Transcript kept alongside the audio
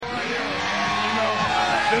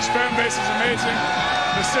This fan base is amazing.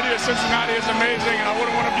 The city of Cincinnati is amazing, and I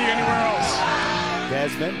wouldn't want to be anywhere else.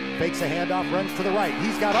 Desmond fakes a handoff, runs to the right.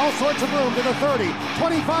 He's got all sorts of room to the 30,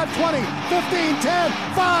 25, 20, 15, 10,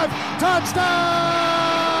 5, touchdown!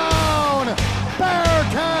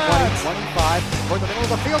 Bearcats! 25 toward the middle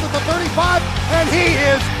of the field at the 35, and he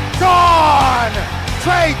is gone!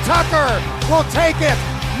 Trey Tucker will take it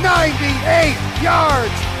 98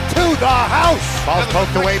 yards to the house. Ball's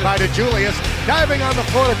poked away by DeJulius. Diving on the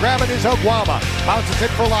floor to grab it is Oguama. Bounces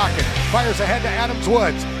it for Lockett. Fires ahead to Adams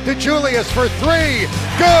Woods. DeJulius for three.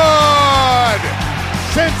 Good!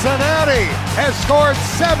 Cincinnati has scored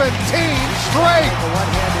 17 straight. The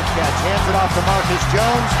one-handed catch. Hands it off to Marcus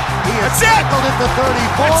Jones. He is tackled at the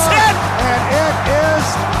 34. And it is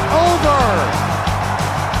over.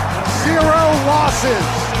 0 losses.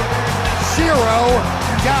 0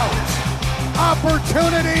 doubt.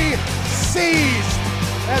 Opportunity seized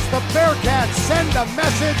as the Bearcats send a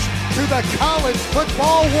message to the college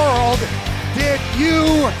football world. Did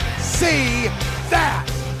you see that?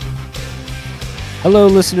 Hello,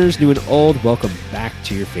 listeners, new and old. Welcome back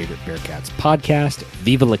to your favorite Bearcats podcast,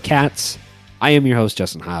 Viva La Cats. I am your host,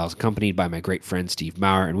 Justin Hiles, accompanied by my great friend, Steve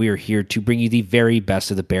Maurer, and we are here to bring you the very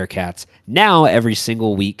best of the Bearcats now every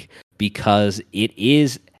single week because it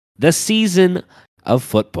is the season of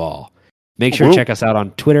football. Make sure to check us out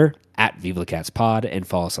on Twitter at Viva La Cats Pod and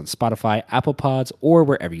follow us on Spotify, Apple Pods, or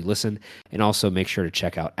wherever you listen. And also make sure to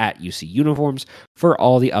check out at UC Uniforms for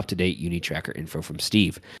all the up-to-date Uni Tracker info from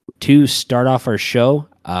Steve. To start off our show,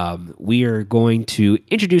 we are going to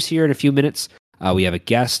introduce here in a few minutes. We have a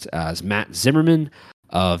guest, Matt Zimmerman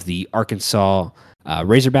of the Arkansas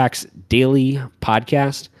Razorbacks Daily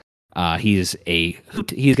Podcast. He's going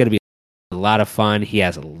to be a lot of fun. He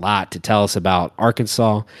has a lot to tell us about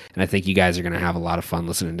Arkansas, and I think you guys are going to have a lot of fun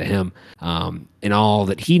listening to him and all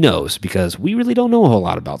that he knows, because we really don't know a whole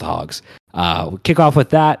lot about the Hogs. We'll kick off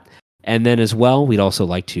with that, and then as well, we'd also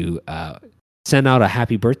like to send out a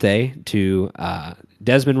happy birthday to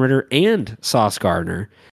Desmond Ridder and Sauce Gardner,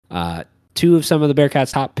 two of some of the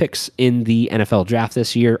Bearcats' top picks in the NFL draft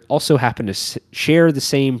this year, also happen to share the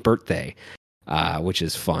same birthday, which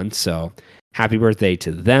is fun. So happy birthday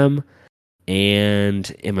to them.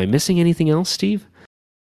 And am I missing anything else, Steve?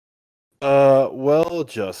 Well,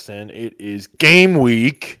 Justin, it is game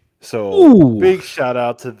week, so big shout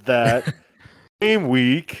out to that. Game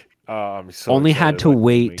week. I'm so only had to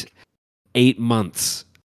wait 8 months.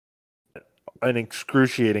 An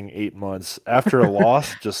excruciating 8 months after a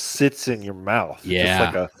loss just sits in your mouth. Yeah, just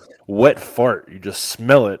like a wet fart. You just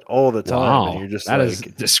smell it all the time. Wow, and you're just that is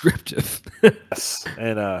descriptive. Yes,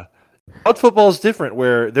 and college football is different,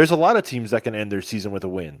 where there's a lot of teams that can end their season with a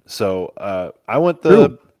win. So I want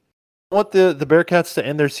the Bearcats to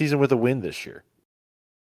end their season with a win this year.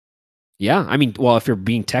 Yeah, I mean, well, if you're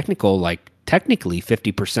being technical, like technically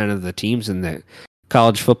 50% of the teams in the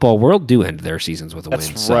college football world do end their seasons with a win.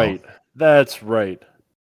 That's right. That's right.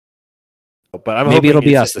 But maybe it'll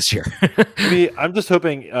be us this year. I'm just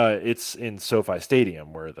hoping it's in SoFi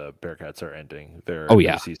Stadium where the Bearcats are ending their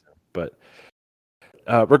season. But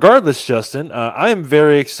regardless, Justin, I am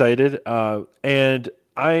very excited, and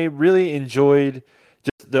I really enjoyed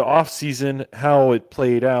just the offseason, how it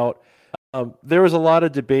played out. There was a lot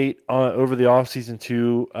of debate over the offseason,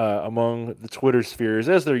 too, among the Twitter spheres,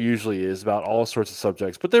 as there usually is, about all sorts of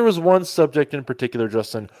subjects. But there was one subject in particular,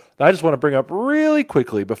 Justin, that I just want to bring up really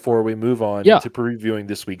quickly before we move on to previewing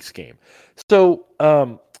this week's game. So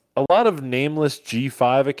a lot of nameless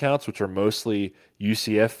G5 accounts, which are mostly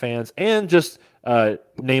UCF fans, and just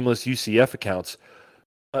nameless UCF accounts,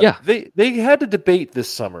 they had to debate this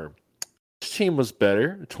summer. Which team was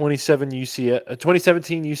better, 2017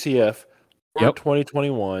 UCF or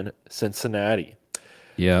 2021 Cincinnati?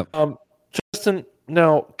 Yeah. Justin,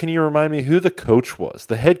 now can you remind me who the coach was,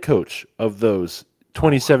 the head coach of those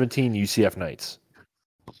 2017 UCF Knights?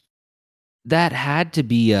 That had to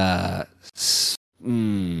be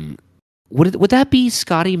would that be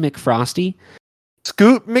Scotty McFrosty?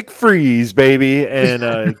 Scoot McFreeze, baby.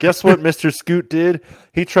 And guess what Mr. Scoot did?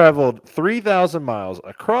 He traveled 3,000 miles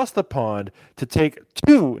across the pond to take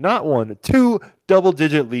two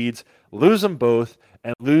double-digit leads, lose them both,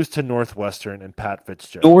 and lose to Northwestern and Pat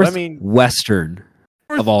Fitzgerald. Northwestern,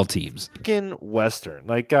 of all teams. Western.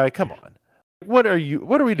 Like, guy, come on. What are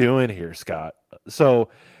we doing here, Scott? So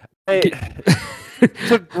I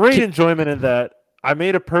took great enjoyment in that. I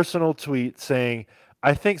made a personal tweet saying,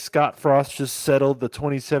 I think Scott Frost just settled the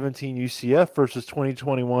 2017 UCF versus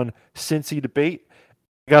 2021 Cincy debate.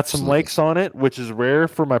 Got some likes on it, which is rare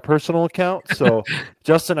for my personal account. So,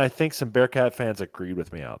 Justin, I think some Bearcat fans agreed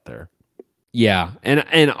with me out there. Yeah,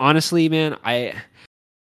 and honestly, man,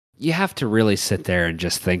 you have to really sit there and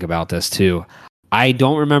just think about this too. I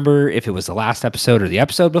don't remember if it was the last episode or the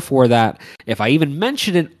episode before that, if I even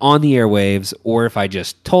mentioned it on the airwaves, or if I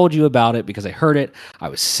just told you about it because I heard it. I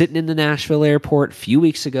was sitting in the Nashville airport a few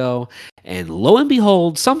weeks ago, and lo and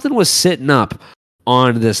behold, something was sitting up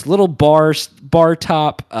on this little bar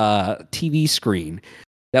top TV screen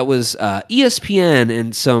that was ESPN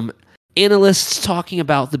and some analysts talking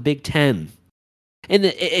about the Big Ten. And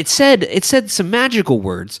it said some magical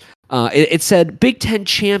words. It said Big Ten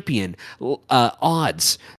champion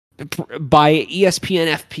odds by ESPN,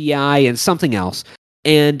 FPI, and something else.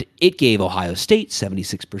 And it gave Ohio State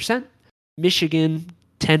 76%, Michigan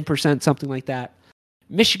 10%, something like that.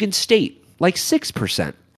 Michigan State like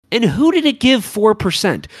 6%. And who did it give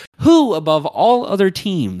 4%? Who, above all other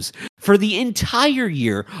teams, for the entire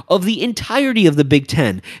year of the entirety of the Big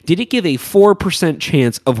Ten, did it give a 4%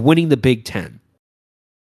 chance of winning the Big Ten?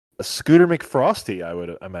 Scooter McFrosty, I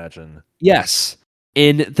would imagine. Yes,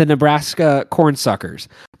 in the Nebraska Cornsuckers.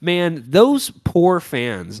 Man, those poor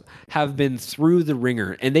fans have been through the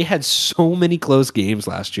ringer, and they had so many close games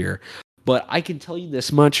last year. But I can tell you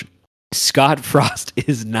this much, Scott Frost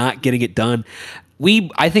is not getting it done.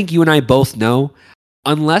 I think you and I both know,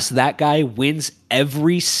 unless that guy wins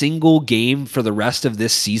every single game for the rest of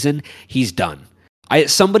this season, he's done.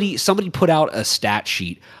 Somebody put out a stat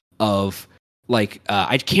sheet of, like,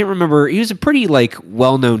 I can't remember. He was a pretty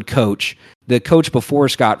well-known coach. The coach before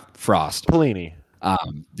Scott Frost, Pelini.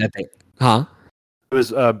 It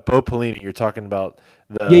was Bo Pelini. You're talking about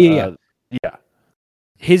the yeah.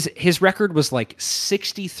 His record was like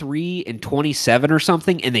 63-27 or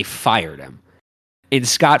something, and they fired him. And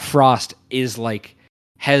Scott Frost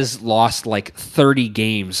has lost 30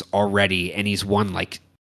 games already, and he's won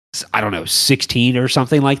 16 or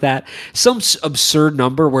something like that. Some absurd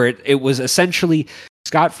number where it was essentially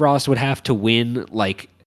Scott Frost would have to win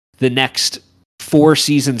the next 4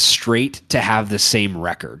 seasons straight to have the same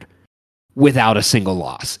record without a single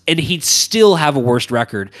loss. And he'd still have a worse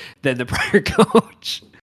record than the prior coach.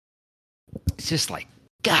 It's just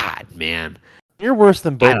God, man. You're worse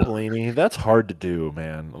than Bo Pelini. That's hard to do,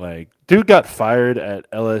 man. Dude got fired at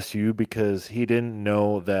LSU because he didn't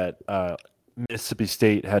know that Mississippi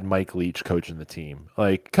State had Mike Leach coaching the team.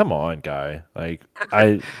 Come on, guy. I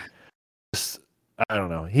don't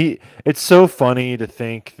know. It's so funny to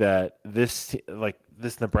think that this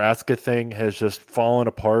Nebraska thing has just fallen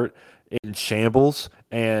apart in shambles,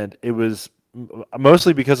 and it was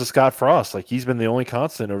mostly because of Scott Frost. He's been the only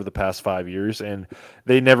constant over the past 5 years, and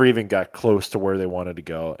they never even got close to where they wanted to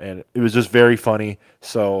go. And it was just very funny.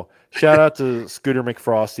 So shout out to Scooter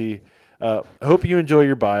McFrosty. I hope you enjoy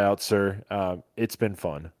your buyout, sir. It's been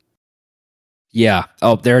fun. Yeah.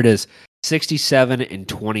 Oh, there it is.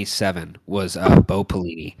 67-27 was Bo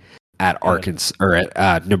Pelini at Arkansas or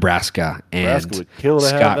at Nebraska, and Nebraska would kill to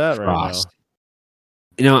Scott have that Frost.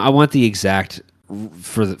 Right now. I want the exact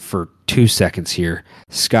for 2 seconds here.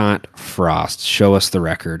 Scott Frost, show us the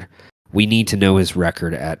record. We need to know his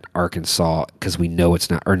record at Arkansas because we know it's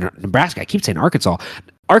not, or Nebraska. I keep saying Arkansas.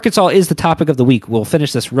 Arkansas is the topic of the week. We'll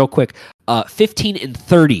finish this real quick.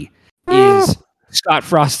 15-30 is Scott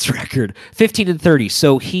Frost's record. 15-30.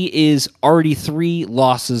 So he is already 3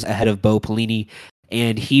 losses ahead of Bo Pelini,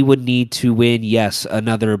 and he would need to win,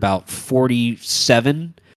 another about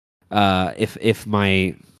 47. If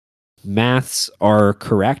my maths are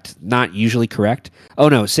correct, not usually correct. Oh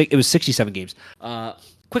no, it was 67 games.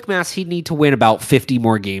 Quick maths, he'd need to win about 50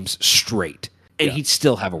 more games straight, and he'd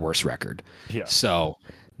still have a worse record. Yeah. So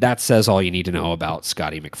that says all you need to know about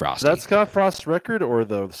Scotty McFrosty. Is that Scott Frost's record or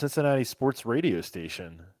the Cincinnati sports radio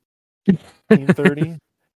station? 1530.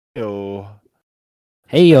 Yo.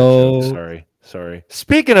 Hey yo. Sorry.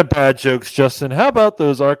 Speaking of bad jokes, Justin, how about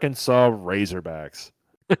those Arkansas Razorbacks?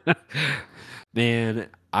 Man,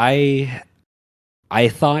 I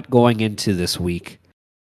thought going into this week,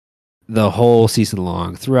 the whole season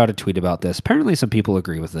long, threw out a tweet about this. Apparently some people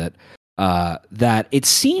agree with it. That it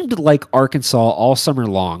seemed like Arkansas all summer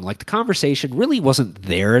long, the conversation really wasn't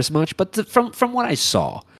there as much, but from what I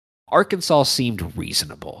saw, Arkansas seemed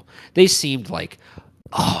reasonable. They seemed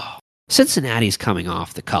Cincinnati's coming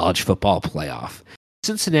off the college football playoff.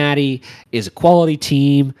 Cincinnati is a quality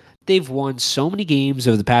team. They've won so many games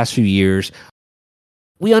over the past few years.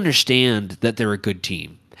 We understand that they're a good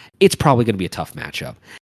team. It's probably going to be a tough matchup.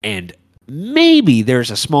 And maybe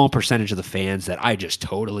there's a small percentage of the fans that I just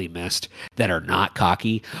totally missed that are not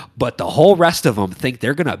cocky, but the whole rest of them think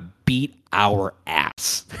they're going to beat our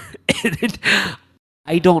ass.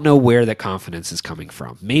 I don't know where the confidence is coming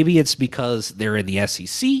from. Maybe it's because they're in the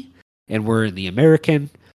SEC and we're in the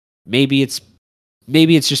American. Maybe it's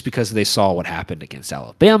Maybe it's just because they saw what happened against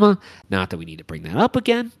Alabama. Not that we need to bring that up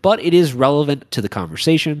again, but it is relevant to the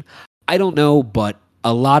conversation. I don't know, but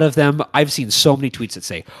a lot of them, I've seen so many tweets that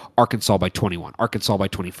say Arkansas by 21, Arkansas by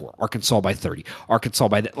 24, Arkansas by 30, Arkansas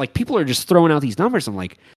by like people are just throwing out these numbers. I'm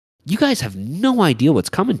like, you guys have no idea what's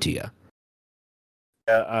coming to you.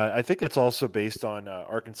 I think it's also based on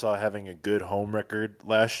Arkansas having a good home record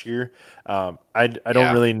last year. I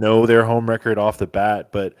don't really know their home record off the bat,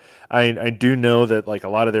 but I do know that like a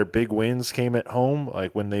lot of their big wins came at home.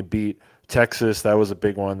 Like when they beat Texas, that was a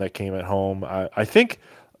big one that came at home. I think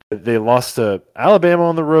they lost to Alabama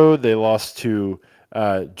on the road. They lost to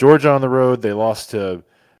Georgia on the road. They lost to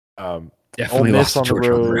Definitely Ole Miss lost to on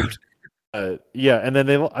the road. And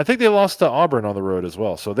then I think they lost to Auburn on the road as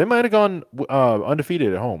well. So they might have gone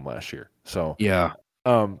undefeated at home last year. So yeah,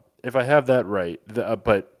 if I have that right,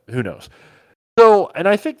 but who knows? So, and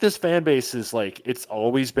I think this fan base is like it's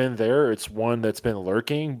always been there. It's one that's been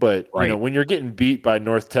lurking, but when you're getting beat by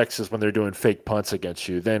North Texas when they're doing fake punts against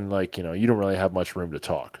you, then like you don't really have much room to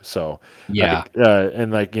talk. So yeah,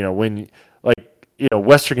 and like when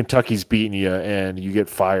Western Kentucky's beating you and you get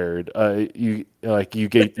fired, you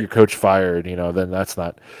get your coach fired, then that's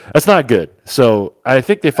not good. So I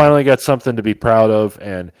think they finally got something to be proud of,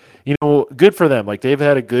 and good for them. Like they've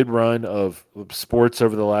had a good run of sports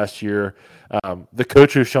over the last year. The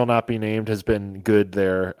coach who shall not be named has been good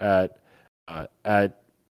there at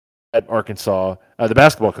Arkansas, the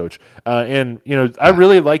basketball coach, I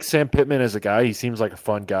really like Sam Pittman as a guy. He seems like a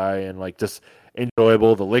fun guy and like just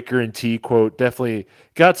enjoyable. The liquor and tea quote definitely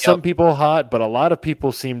got some people hot, but a lot of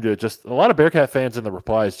people seem to a lot of Bearcat fans in the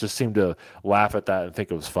replies just seem to laugh at that and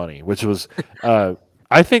think it was funny, which was,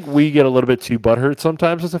 I think we get a little bit too butthurt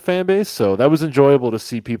sometimes as a fan base. So that was enjoyable to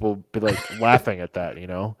see people be like laughing at that,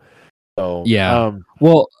 So, yeah.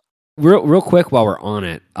 Well, real quick while we're on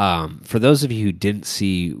it, for those of you who didn't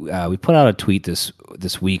see, we put out a tweet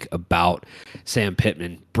this week about Sam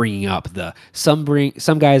Pittman bringing up some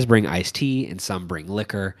guys bring iced tea and some bring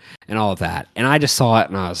liquor and all of that, and I just saw it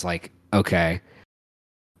and I was like, okay,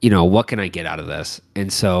 what can I get out of this?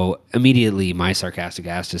 And so immediately my sarcastic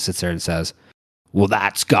ass just sits there and says, well,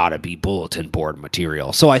 that's got to be bulletin board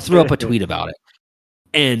material. So I threw up a tweet about it,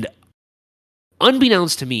 and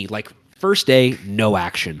unbeknownst to me, like first day, no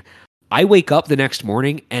action. I wake up the next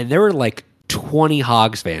morning and there were like 20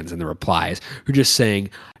 Hogs fans in the replies who are just saying,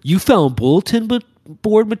 you found bulletin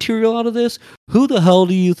board material out of this? Who the hell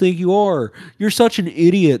do you think you are? You're such an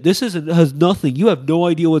idiot. This has nothing. You have no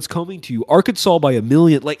idea what's coming to you. Arkansas by 1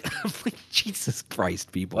 million. Like, I'm like, Jesus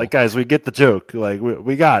Christ, people. Like, guys, we get the joke. Like,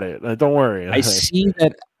 we got it. Don't worry. I see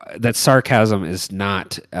that sarcasm is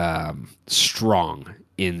not strong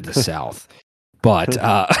in the South. But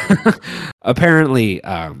apparently,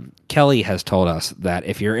 Kelly has told us that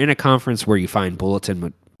if you're in a conference where you find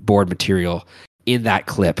bulletin board material in that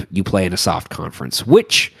clip, you play in a soft conference,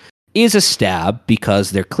 which is a stab because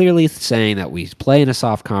they're clearly saying that we play in a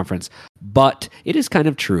soft conference, but it is kind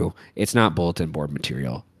of true. It's not bulletin board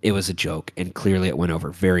material. It was a joke, and clearly it went over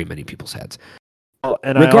very many people's heads. Well,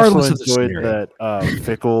 and regardless I also enjoyed that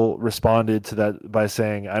Fickell responded to that by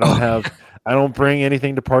saying, I don't bring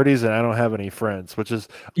anything to parties and I don't have any friends, which is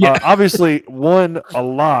obviously a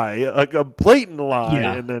lie, like a blatant lie.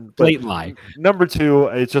 Yeah, and then blatant lie. Number two,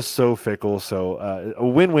 it's just so fickle. So a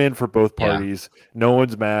win-win for both parties. Yeah. No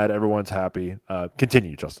one's mad. Everyone's happy.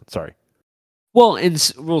 Continue, Justin. Sorry. Well,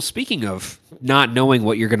 speaking of not knowing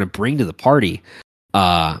what you're going to bring to the party,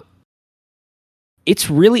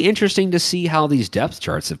 it's really interesting to see how these depth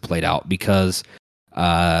charts have played out because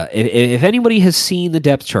if anybody has seen the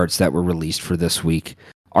depth charts that were released for this week,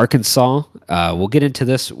 Arkansas, we'll get into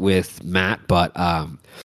this with Matt, but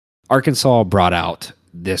Arkansas brought out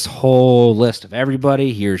this whole list of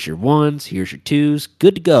everybody. Here's your ones, here's your twos,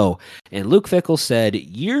 good to go. And Luke Fickell said,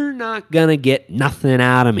 you're not going to get nothing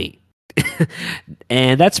out of me.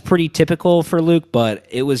 And that's pretty typical for Luke, but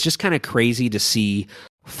it was just kind of crazy to see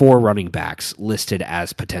 4 running backs listed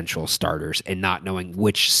as potential starters and not knowing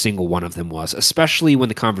which single one of them was, especially when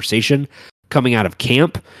the conversation coming out of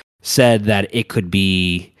camp said that it could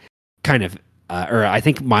be kind of, or I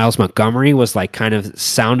think Miles Montgomery was like kind of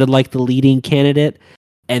sounded like the leading candidate.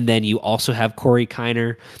 And then you also have Corey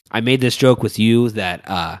Kiner. I made this joke with you that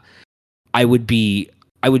I would be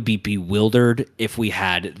bewildered if we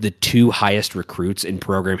had the 2 highest recruits in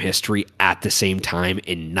program history at the same time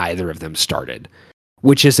and neither of them started,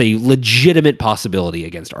 which is a legitimate possibility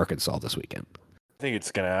against Arkansas this weekend. I think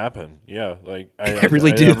it's going to happen. Yeah, like I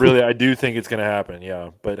really do. I do think it's going to happen.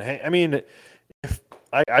 Yeah, but hey, I mean,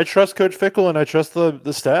 I trust Coach Fickell and I trust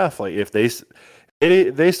the staff. Like if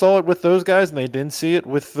they saw it with those guys and they didn't see it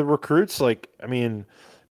with the recruits. Like, I mean,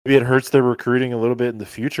 maybe it hurts their recruiting a little bit in the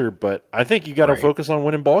future, but I think you got to focus on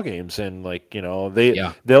winning ball games. And like,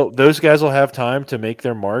 those guys will have time to make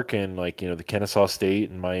their mark in like, the Kennesaw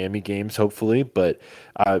State and Miami games, hopefully. But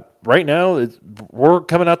right now we're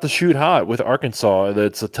coming out to shoot hot with Arkansas.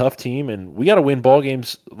 That's a tough team and we got to win ball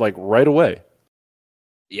games like right away.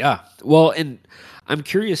 Yeah. Well, and I'm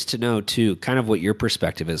curious to know too, kind of what your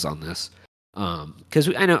perspective is on this.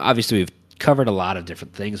 Because I know obviously we've covered a lot of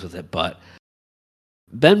different things with it, but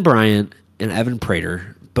Ben Bryant and Evan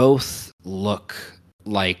Prater both look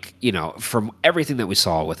like, from everything that we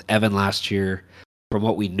saw with Evan last year, from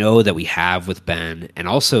what we know that we have with Ben, and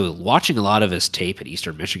also watching a lot of his tape at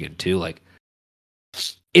Eastern Michigan too, like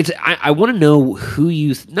I want to know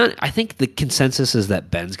who I think the consensus is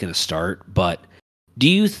that Ben's going to start, but do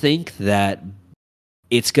you think that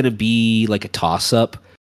it's going to be like a toss-up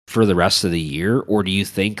for the rest of the year, or do you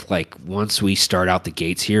think like once we start out the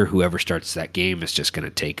gates here, whoever starts that game is just going to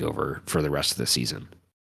take over for the rest of the season?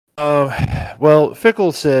 Well,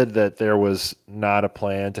 Fickell said that there was not a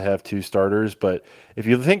plan to have two starters, but if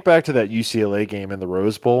you think back to that UCLA game in the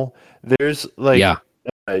Rose Bowl, there's like,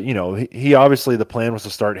 he obviously the plan was to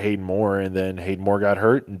start Hayden Moore, and then Hayden Moore got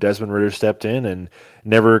hurt, and Desmond Ridder stepped in and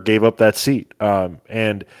never gave up that seat. I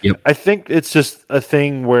think it's just a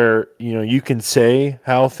thing where you can say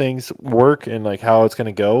how things work and like how it's going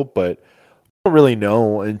to go, but you don't really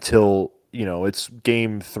know until it's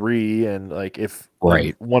game 3, and like if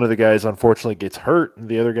one of the guys unfortunately gets hurt, and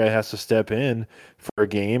the other guy has to step in for a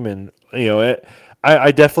game, and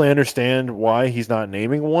I definitely understand why he's not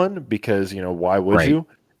naming one, because why would you?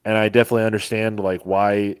 And I definitely understand like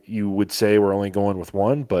why you would say we're only going with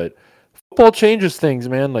one, but football changes things,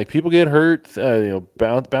 man. Like people get hurt,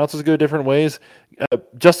 bounces go different ways.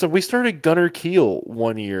 Justin, we started Gunnar Kiel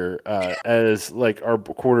one year as like our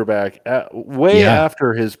quarterback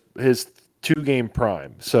after his 2-game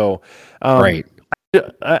prime. So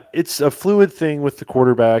it's a fluid thing with the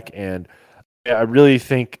quarterback, and I really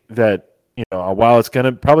think that while it's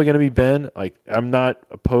probably gonna be Ben, like I'm not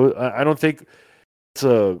opposed. I don't think it's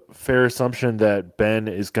a fair assumption that Ben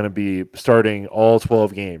is going to be starting all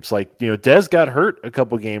 12 games. Like, Dez got hurt a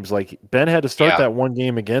couple games. Like, Ben had to start that one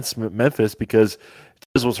game against Memphis because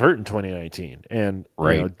Dez was hurt in 2019. And,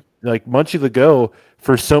 like Munchie Legault,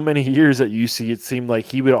 for so many years at UC, it seemed like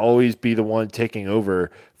he would always be the one taking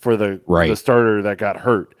over for the starter that got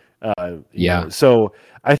hurt. So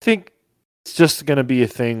I think it's just going to be a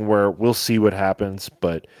thing where we'll see what happens.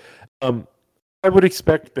 But, I would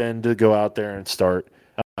expect Ben to go out there and start.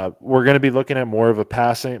 We're going to be looking at more of a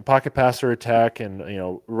pocket passer attack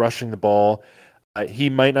and rushing the ball. He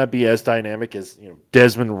might not be as dynamic as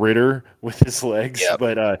Desmond Ridder with his legs,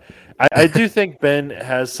 but I do think Ben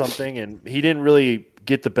has something, and he didn't really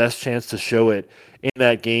get the best chance to show it in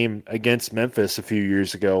that game against Memphis a few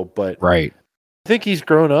years ago. But I think he's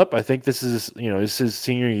grown up. I think this is this is his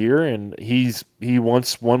senior year, and he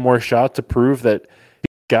wants one more shot to prove that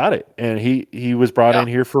got it, and he was brought in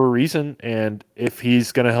here for a reason, and if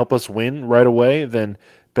he's going to help us win right away, then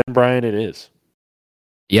Ben Bryant it is.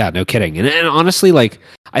 Yeah, no kidding. And honestly, like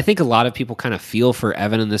I think a lot of people kind of feel for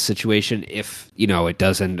Evan in this situation. If it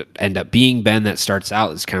doesn't end up being Ben that starts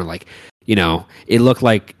out, it's kind of like it looked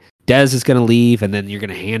like Dez is going to leave, and then you're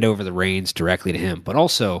going to hand over the reins directly to him. But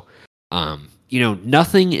also,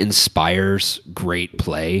 nothing inspires great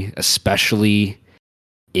play, especially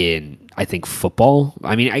in, I think, football.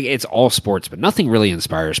 I mean, it's all sports, but nothing really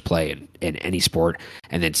inspires play in any sport,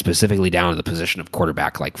 and then specifically down to the position of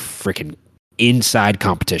quarterback, like freaking inside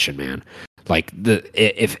competition, man. Like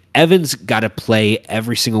if Evan's got to play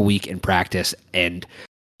every single week in practice and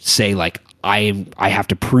say like I have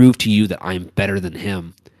to prove to you that I'm better than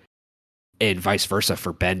him, and vice versa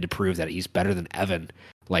for Ben to prove that he's better than Evan,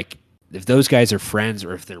 like if those guys are friends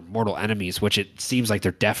or if they're mortal enemies, which it seems like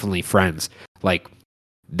they're definitely friends, like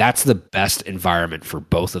that's the best environment for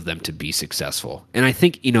both of them to be successful. And I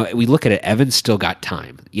think, we look at it, Evan's still got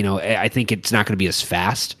time. I think it's not going to be as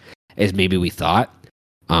fast as maybe we thought,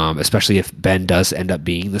 especially if Ben does end up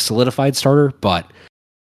being the solidified starter. But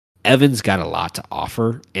Evan's got a lot to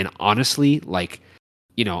offer. And honestly, like,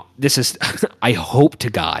 this is, I hope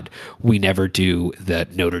to God we never do the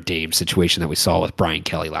Notre Dame situation that we saw with Brian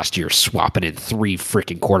Kelly last year, swapping in 3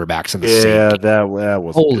 freaking quarterbacks in the same game. That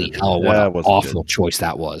was holy hell, what an awful choice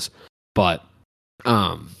that was. But,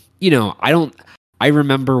 I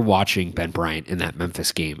remember watching Ben Bryant in that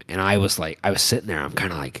Memphis game, and I was sitting there, I'm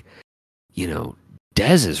kind of like,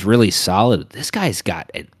 Dez is really solid. This guy's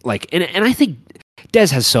got it. Like, and I think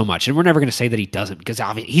Dez has so much, and we're never going to say that he doesn't, because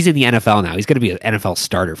he's in the NFL now. He's going to be an NFL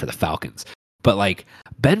starter for the Falcons. but like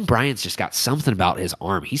Ben Bryant's just got something about his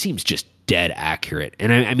arm. He seems just dead accurate.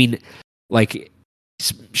 And I mean, like,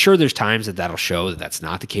 sure, there's times that'll show that that's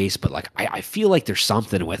not the case, but like I feel like there's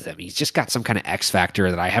something with him. He's just got some kind of X factor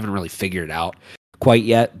that I haven't really figured out quite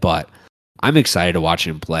yet, but I'm excited to watch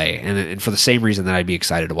him play. And for the same reason that I'd be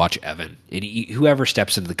excited to watch Evan. And whoever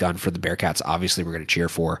steps into the gun for the Bearcats, obviously we're going to cheer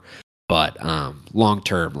for. But long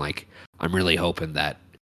term, like, I'm really hoping that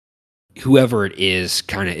whoever it is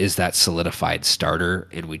kind of is that solidified starter,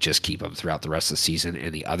 and we just keep him throughout the rest of the season,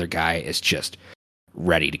 and the other guy is just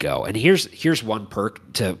ready to go. And here's one perk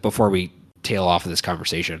before we tail off of this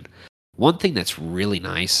conversation. One thing that's really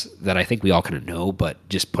nice that I think we all kind of know, but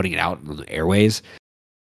just putting it out on the airways,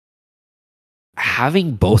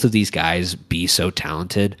 having both of these guys be so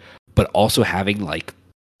talented, but also having like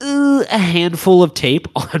a handful of tape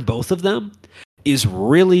on both of them is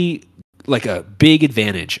really like a big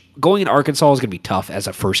advantage. Going in Arkansas is going to be tough as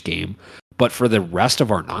a first game, but for the rest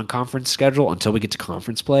of our non-conference schedule until we get to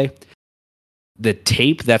conference play, the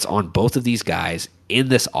tape that's on both of these guys in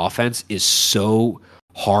this offense is so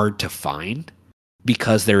hard to find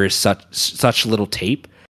because there is such little tape.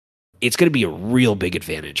 It's going to be a real big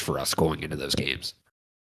advantage for us going into those games.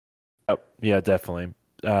 Oh, yeah, definitely.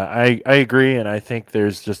 I agree, and I think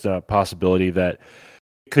there's just a possibility that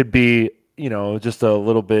it could be, just a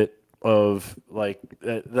little bit of like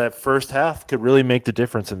that first half could really make the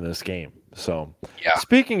difference in this game. So, yeah.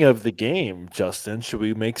 Speaking of the game, Justin, should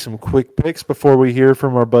we make some quick picks before we hear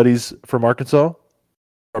from our buddies from Arkansas?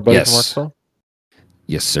 Our buddies from Arkansas?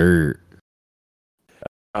 Yes, sir.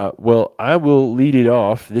 Well, I will lead it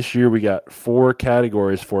off. This year we got 4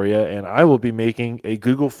 categories for you, and I will be making a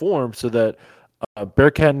Google form so that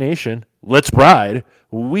Bearcat Nation, let's ride.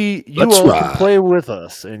 You can play with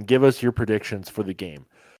us and give us your predictions for the game.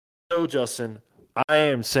 So, Justin, I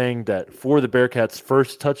am saying that for the Bearcats'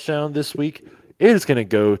 first touchdown this week, it is going to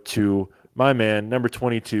go to my man, number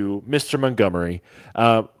 22, Mr. Montgomery.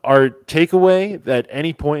 Our takeaway at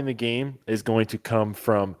any point in the game is going to come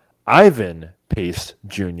from Ivan Pace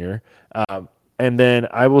Jr. And then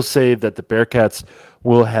I will say that the Bearcats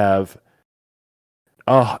will have,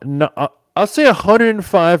 I'll say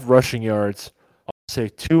 105 rushing yards. I'll say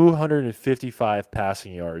 255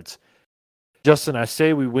 passing yards. Justin, I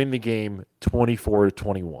say we win the game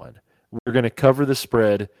 24-21. We're going to cover the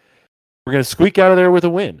spread. We're going to squeak out of there with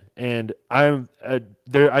a win. And I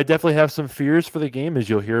definitely have some fears for the game, as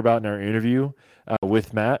you'll hear about in our interview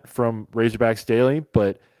with Matt from Razorbacks Daily.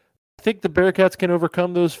 But I think the Bearcats can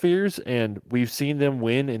overcome those fears, and we've seen them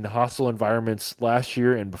win in hostile environments last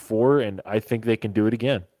year and before, and I think they can do it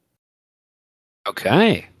again.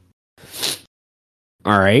 Okay.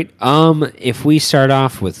 All right. If we start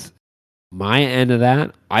off with my end of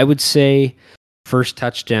that, I would say first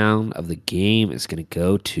touchdown of the game is going to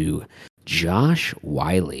go to Josh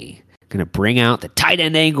Wiley. Going to bring out the tight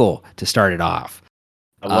end angle to start it off.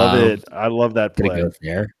 I love it. I love that play. Go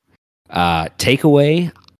there.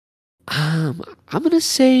 Takeaway. I'm going to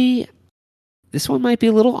say this one might be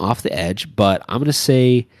a little off the edge, but I'm going to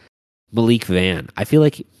say Malik Van. I feel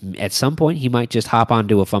like at some point he might just hop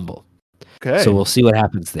onto a fumble. Okay. So we'll see what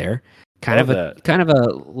happens there. Kind of a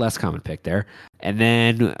less common pick there. And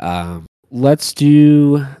then let's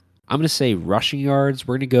do, I'm going to say rushing yards.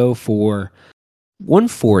 We're going to go for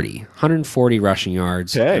 140 rushing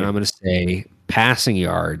yards. Okay. And I'm going to say passing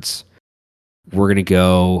yards. We're going to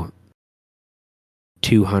go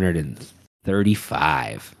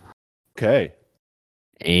 235. Okay.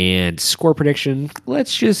 And score prediction,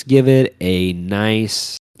 let's just give it a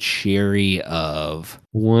nice cherry of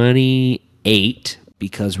 28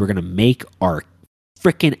 because we're going to make our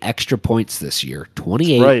freaking extra points this year.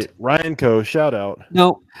 28. That's right. Ryan Coe, shout out.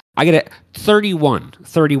 No, I get it. 31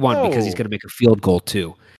 because he's going to make a field goal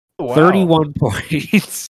too. Oh, wow. 31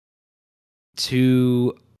 points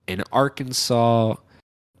to an Arkansas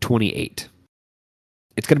 28.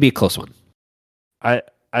 It's going to be a close one. I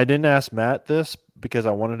didn't ask Matt this because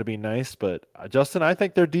I wanted to be nice, but Justin, I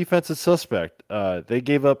think their defense is suspect. They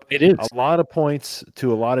gave up a lot of points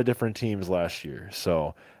to a lot of different teams last year.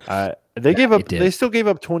 So they still gave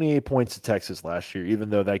up 28 points to Texas last year,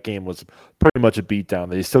 even though that game was pretty much a beatdown.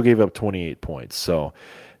 They still gave up 28 points. So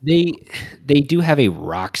they do have a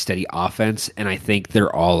rock steady offense, and I think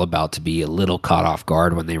they're all about to be a little caught off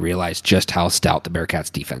guard when they realize just how stout the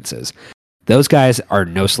Bearcats defense is. Those guys are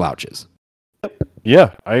no slouches.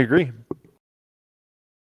 Yeah, I agree.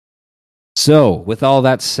 So, with all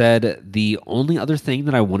that said, the only other thing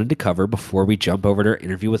that I wanted to cover before we jump over to our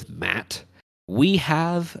interview with Matt, we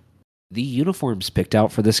have the uniforms picked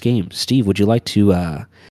out for this game. Steve, would you like to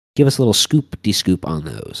give us a little scoop on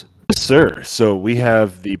those? sir. So we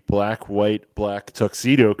have the black, white, black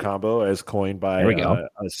tuxedo combo as coined by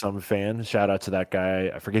some fan. Shout out to that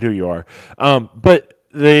guy. I forget who you are. But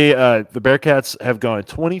the Bearcats have gone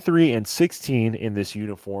 23-16 in this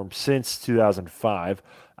uniform since 2005.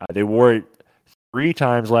 They wore it 3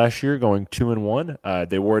 times last year, going 2-1.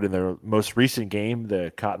 They wore it in their most recent game,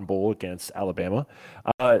 the Cotton Bowl against Alabama.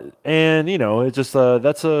 And it's just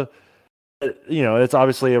it's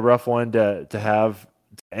obviously a rough one to have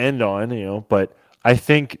to end on, but I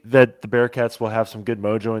think that the Bearcats will have some good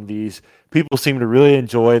mojo in these. People seem to really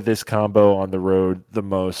enjoy this combo on the road the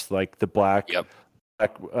most, like the black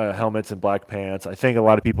helmets and black pants. I think a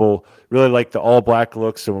lot of people really like the all black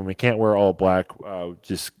look. So when we can't wear all black,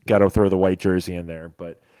 just got to throw the white jersey in there.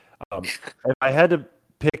 But if I had to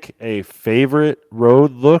pick a favorite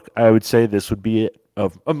road look, I would say this would be it.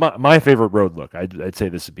 My favorite road look, I'd say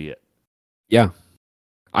this would be it. Yeah,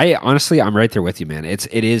 I'm right there with you, man. It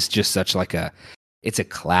is just such it's a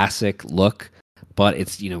classic look, but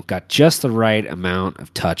it's got just the right amount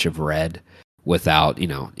of touch of red. Without,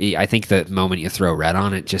 I think the moment you throw red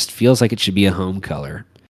on it just feels like it should be a home color,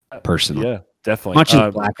 personally. Yeah, definitely. Much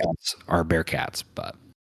as Blackouts are Bearcats, but.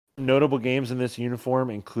 Notable games in this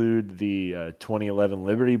uniform include the 2011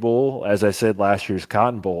 Liberty Bowl, as I said, last year's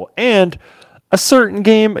Cotton Bowl, and a certain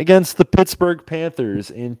game against the Pittsburgh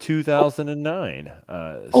Panthers in 2009.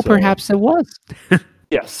 Perhaps it was.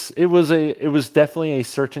 Yes, it was definitely a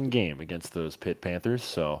certain game against those Pitt Panthers,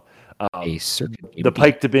 so... a certain the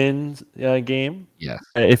Pike to Bin game,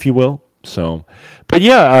 if you will. So, but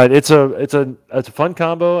yeah, it's a fun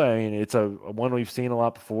combo. I mean, it's a one we've seen a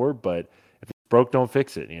lot before, but if it's broke, don't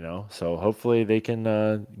fix it. So hopefully they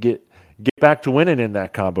can get back to winning in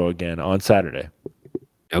that combo again on Saturday.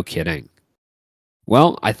 No kidding.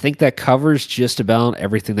 Well, I think that covers just about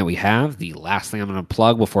everything that we have. The last thing I'm going to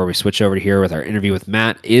plug before we switch over to here with our interview with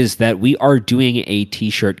Matt is that we are doing a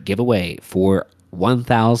t-shirt giveaway for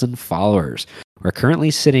 1,000 followers. We're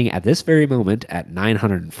currently sitting at this very moment at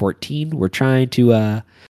 914. We're trying to,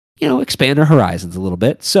 expand our horizons a little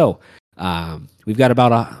bit. So we've got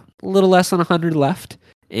about a little less than 100 left,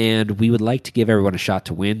 and we would like to give everyone a shot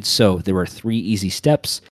to win. So there are 3 easy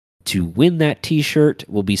steps to win that t-shirt.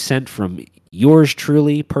 Will be sent from yours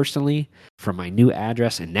truly, personally, from my new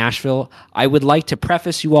address in Nashville. I would like to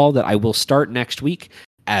preface you all that I will start next week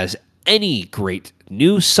as any great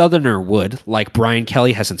new Southerner would, like Brian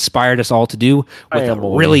Kelly has inspired us all to do, with a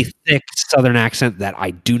really thick Southern accent that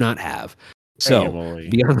I do not have. So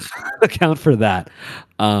be on the lookout for that.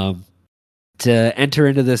 To enter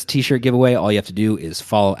into this t-shirt giveaway, all you have to do is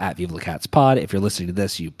follow at Viva La Cats Pod. If you're listening to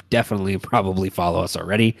this, you definitely probably follow us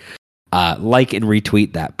already. Like and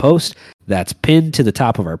retweet that post that's pinned to the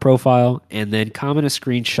top of our profile, and then comment a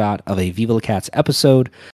screenshot of a Viva La Cats episode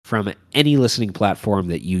from any listening platform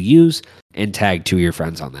that you use and tag 2 of your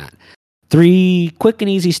friends on that. 3 quick and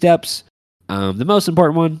easy steps. The most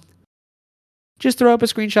important one, just throw up a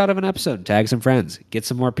screenshot of an episode and tag some friends. Get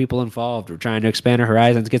some more people involved. We're trying to expand our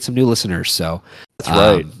horizons, get some new listeners. So that's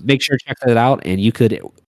right. Make sure to check that out, and you could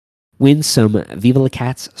win some Viva La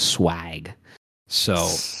Cats swag. So...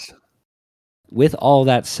 with all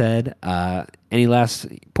that said, any last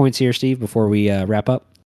points here, Steve, before we wrap up?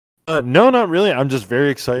 No, not really. I'm just very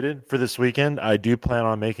excited for this weekend. I do plan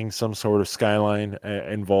on making some sort of Skyline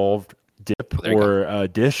involved dip or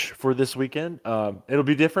dish for this weekend. It'll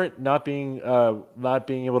be different, not being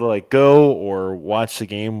able to go or watch the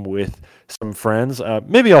game with some friends.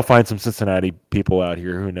 Maybe I'll find some Cincinnati people out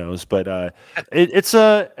here. Who knows? But I'm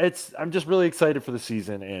just really excited for the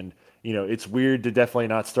season, and it's weird to definitely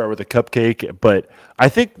not start with a cupcake, but I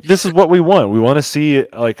think this is what we want. We want to see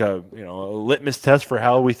a litmus test for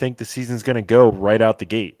how we think the season's going to go right out the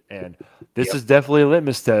gate. And this is definitely a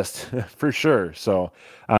litmus test for sure. So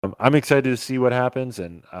I'm excited to see what happens,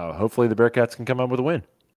 and hopefully the Bearcats can come up with a win.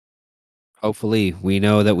 Hopefully. We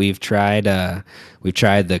know that we've tried the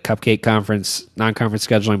cupcake conference, non-conference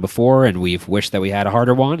scheduling before, and we've wished that we had a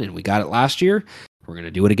harder one, and we got it last year. We're going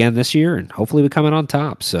to do it again this year, and hopefully we come in on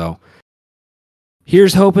top. So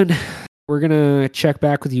here's hoping. We're going to check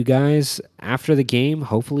back with you guys after the game.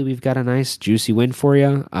 Hopefully we've got a nice, juicy win for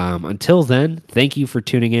you. Until then, thank you for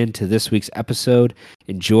tuning in to this week's episode.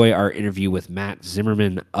 Enjoy our interview with Matt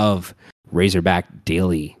Zimmerman of Razorback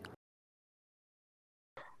Daily.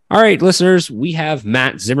 All right, listeners, we have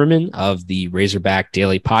Matt Zimmerman of the Razorback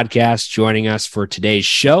Daily podcast joining us for today's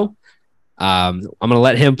show. I'm going to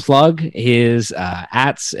let him plug his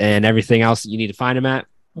ats and everything else that you need to find him at.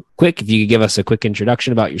 Quick, if you could give us a quick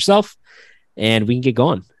introduction about yourself, and we can get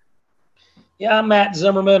going. Yeah, I'm Matt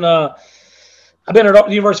Zimmerman. I've been at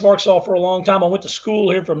the University of Arkansas for a long time. I went to school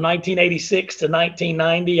here from 1986 to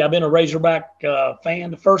 1990. I've been a Razorback fan.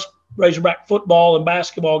 The first Razorback football and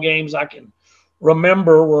basketball games I can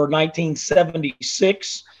remember were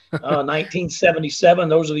 1976, 1977.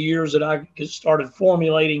 Those are the years that I started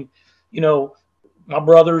formulating, my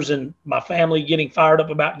brothers and my family getting fired up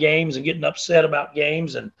about games and getting upset about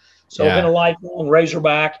games. And so I've been a lifelong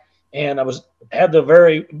Razorback, and I had the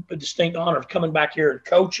very distinct honor of coming back here and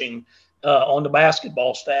coaching on the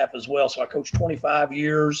basketball staff as well. So I coached 25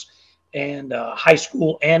 years and high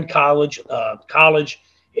school and college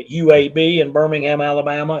at UAB in Birmingham,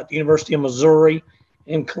 Alabama, at the University of Missouri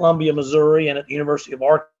in Columbia, Missouri, and at the University of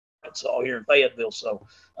Arkansas here in Fayetteville. So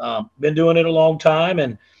been doing it a long time.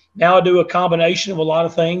 And now I do a combination of a lot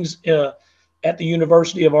of things at the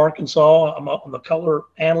University of Arkansas. I'm the color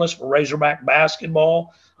analyst for Razorback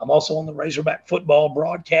basketball. I'm also on the Razorback football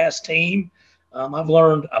broadcast team. I've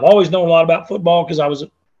always known a lot about football because I was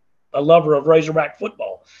a lover of Razorback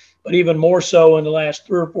football, but even more so in the last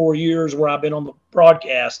 3 or 4 years where I've been on the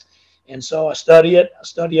broadcast. And so I study it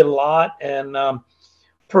a lot, and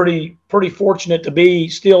pretty fortunate to be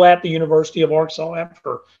still at the University of Arkansas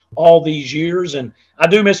after all these years. And I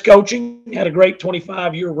do miss coaching. Had a great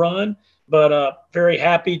 25-year run, but very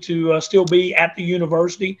happy to still be at the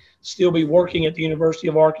university, still be working at the University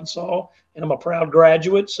of Arkansas, and I'm a proud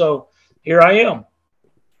graduate. So here I am.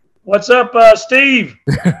 What's up, Steve?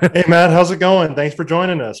 Hey, Matt. How's it going? Thanks for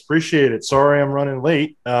joining us. Appreciate it. Sorry I'm running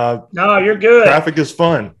late. No, you're good. Traffic is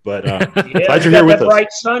fun, but glad you're here with us.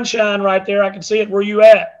 Bright sunshine right there. I can see it. Where you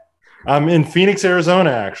at? I'm in Phoenix,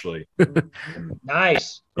 Arizona, actually.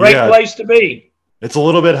 Nice. Great place to be. It's a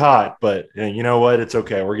little bit hot, but you know what? It's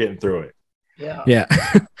okay. We're getting through it. Yeah.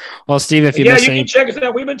 Well, Steve, if you can check us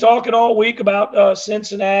out. We've been talking all week about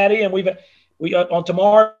Cincinnati, and we on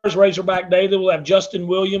tomorrow's Razorback Day, they will have Justin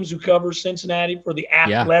Williams, who covers Cincinnati for The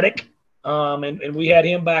Athletic. And we had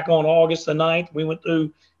him back on August the 9th.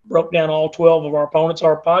 We broke down all 12 of our opponents.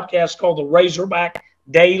 Our podcast is called the Razorback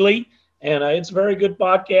Daily, and it's a very good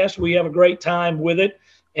podcast. We have a great time with it,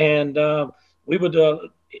 and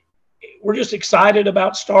we're just excited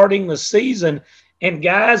about starting the season. And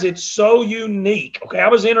guys, it's so unique. Okay, I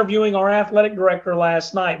was interviewing our athletic director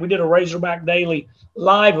last night. We did a Razorback Daily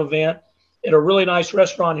live event at a really nice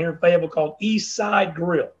restaurant here in Fayetteville called East Side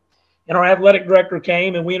Grill. And our athletic director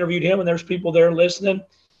came and we interviewed him, and there's people there listening.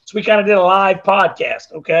 So we kind of did a live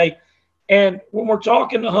podcast, okay? And when we're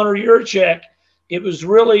talking to Hunter Yurachek, it was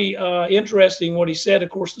really interesting what he said. Of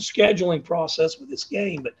course, the scheduling process with this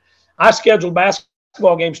game. But I scheduled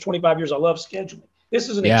basketball games 25 years. I love scheduling. This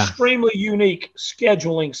is an extremely unique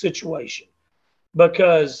scheduling situation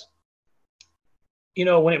because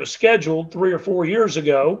when it was scheduled 3 or 4 years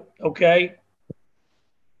ago, okay,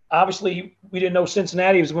 obviously we didn't know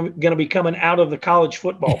Cincinnati was going to be coming out of the college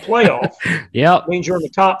football playoff. It means you're in the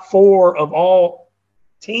top 4 of all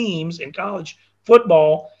teams in college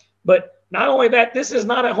football. But not only that, this is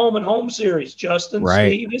not a home-and-home series, Justin. Right.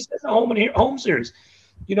 Steve, this is a home series.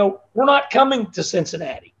 We're not coming to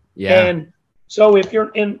Cincinnati. Yeah. And so if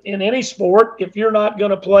you're in any sport, if you're not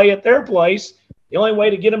going to play at their place, the only way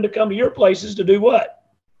to get them to come to your place is to do what?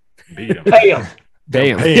 Beat them. Pay them.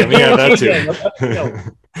 Damn. Yeah, that's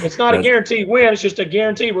it. It's not a guaranteed win. It's just a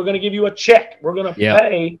guarantee. We're going to give you a check. We're going to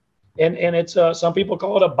pay. And it's some people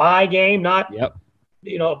call it a buy game, not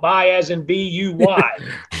buy as in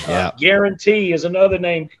B-U-Y. Guarantee is another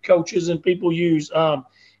name coaches and people use.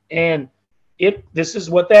 And this is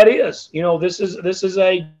what that is. This is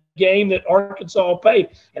a game that Arkansas paid.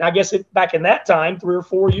 And I guess back in that time, 3 or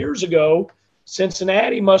 4 years ago,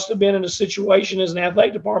 Cincinnati must have been in a situation as an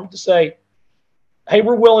athletic department to say, hey,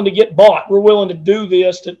 we're willing to get bought. We're willing to do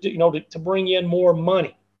this to bring in more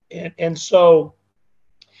money. And so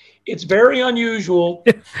it's very unusual.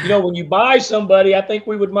 When you buy somebody, I think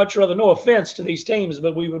we would much rather, no offense to these teams,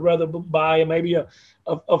 but we would rather buy maybe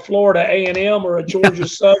a Florida A&M or a Georgia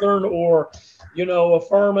Southern or, a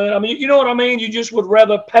Furman. I mean, you know what I mean? You just would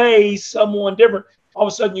rather pay someone different. All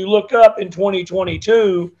of a sudden you look up in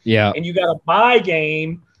 2022 and you got a buy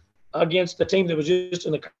game against the team that was just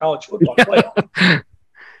in the college football playoff.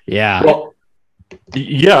 Well,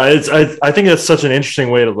 I think that's such an interesting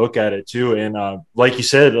way to look at it too. And like you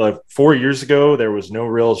said, 4 years ago, there was no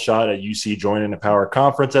real shot at UC joining a power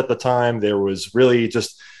conference at the time. There was really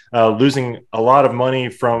just losing a lot of money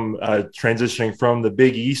from transitioning from the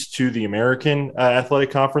Big East to the American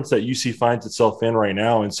Athletic Conference that UC finds itself in right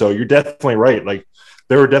now. And so you're definitely right.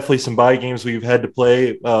 There were definitely some bye games we've had to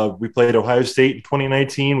play. We played Ohio State in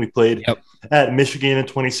 2019. We played at Michigan in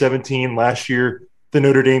 2017. Last year, the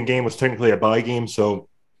Notre Dame game was technically a bye game. So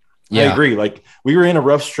I agree. Like, we were in a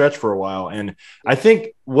rough stretch for a while, and I think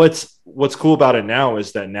what's cool about it now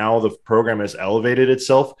is that now the program has elevated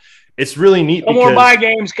itself. It's really neat. No more buy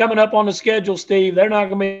games coming up on the schedule, Steve. They're not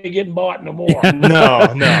going to be getting bought no more.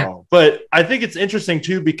 No. But I think it's interesting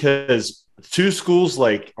too, because two schools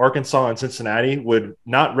like Arkansas and Cincinnati would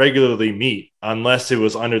not regularly meet unless it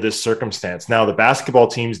was under this circumstance. Now, the basketball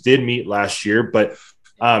teams did meet last year, but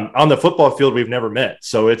on the football field, we've never met.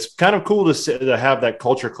 So it's kind of cool to have that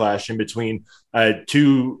culture clash in between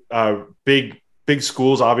two big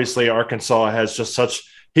schools. Obviously, Arkansas has just such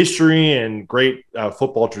history and great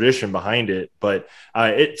football tradition behind it. But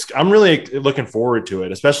I'm really looking forward to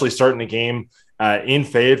it, especially starting the game in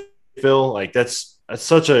Fayetteville. Like, that's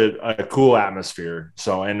such a cool atmosphere.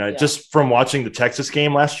 So, and just from watching the Texas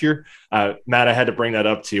game last year, Matt, I had to bring that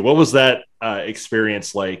up to you. What was that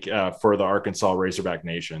experience like for the Arkansas Razorback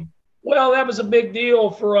Nation? Well, that was a big deal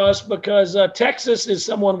for us because Texas is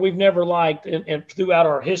someone we've never liked and throughout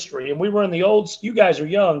our history. And we were in the old – you guys are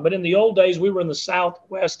young, but in the old days, we were in the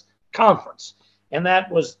Southwest Conference. And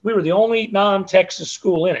we were the only non-Texas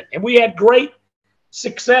school in it. And we had great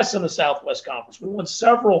success in the Southwest Conference. We won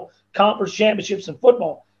several conference championships in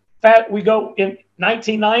football. In fact, we go in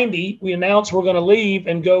 1990, we announced we're going to leave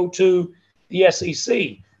and go to the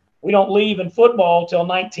SEC. We don't leave in football until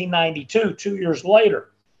 1992, 2 years later.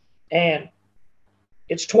 And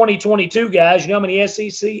it's 2022, guys. You know how many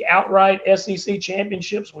SEC, outright SEC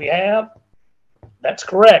championships we have? That's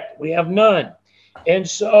correct. We have none. And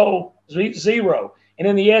so, 0. And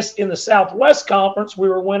in the Southwest Conference, we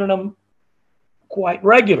were winning them quite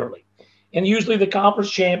regularly. And usually the conference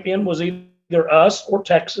champion was either us or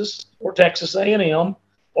Texas A&M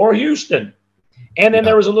or Houston. And then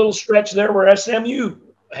there was a little stretch there where SMU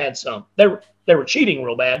had some. They were cheating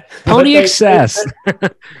real bad. Pony Excess.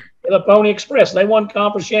 The Pony Express. They won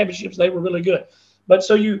conference championships. They were really good. But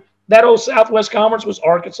so that old Southwest Conference was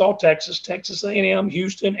Arkansas, Texas, Texas A&M,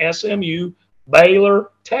 Houston, SMU,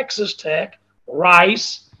 Baylor, Texas Tech,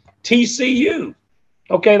 Rice, TCU.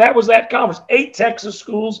 Okay, that was that conference. 8 Texas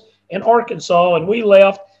schools in Arkansas, and we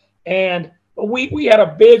left. And we had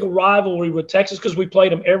a big rivalry with Texas because we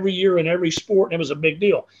played them every year in every sport, and it was a big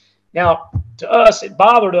deal. Now, to us, it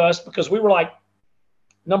bothered us because we were like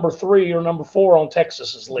number 3 or number 4 on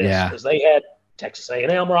Texas's list because they had Texas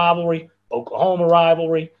A&M rivalry, Oklahoma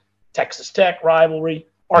rivalry, Texas Tech rivalry,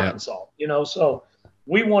 Arkansas. So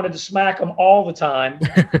we wanted to smack them all the time.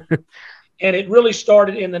 And it really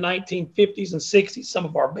started in the 1950s and 60s. Some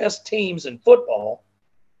of our best teams in football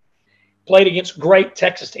played against great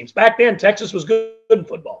Texas teams. Back then, Texas was good in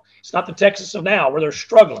football. It's not the Texas of now where they're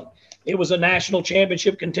struggling. It was a national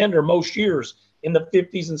championship contender most years in the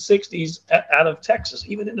 50s and 60s out of Texas,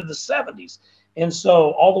 even into the 70s. And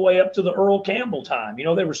so all the way up to the Earl Campbell time.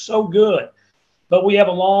 They were so good. But we have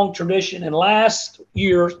a long tradition. And last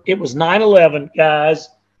year, it was 9/11, guys.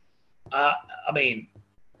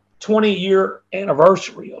 20-year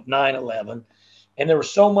anniversary of 9/11. And there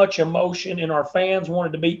was so much emotion, and our fans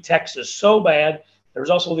wanted to beat Texas so bad. There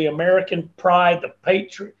was also the American pride, the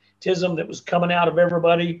patriotism that was coming out of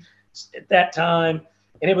everybody at that time.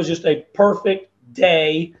 And it was just a perfect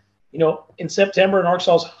day. In September, and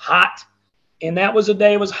Arkansas was hot. And that was a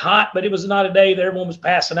day it was hot, but it was not a day that everyone was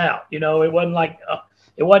passing out. It wasn't like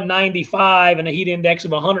it wasn't 95 and a heat index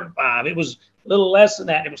of 105. It was a little less than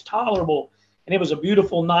that. It was tolerable. And it was a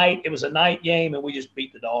beautiful night. It was a night game, and we just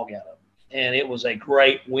beat the dog out of them. And it was a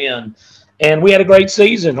great win. And we had a great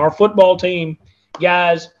season. Our football team,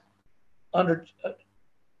 guys, under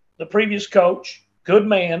the previous coach, good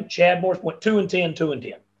man, Chad Morris, went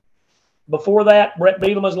 2-10. Before that, Brett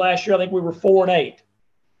Bielema's last year, I think we were 4-8.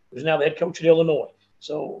 Who's now the head coach at Illinois.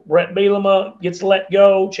 So Brett Bielema gets let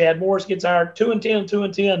go. Chad Morris gets hired.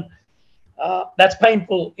 2-10. That's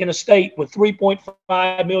painful in a state with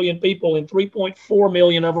 3.5 million people, and 3.4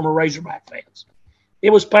 million of them are Razorback fans. It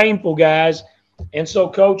was painful, guys. And so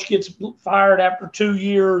Coach gets fired after 2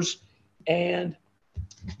 years, and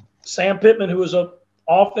Sam Pittman, who was an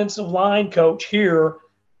offensive line coach here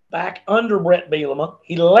back under Brett Bielema,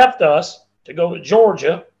 he left us to go to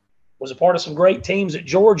Georgia, was a part of some great teams at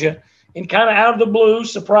Georgia, and kind of out of the blue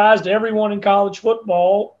surprised everyone in college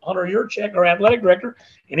football, Hunter Yurchek, our athletic director,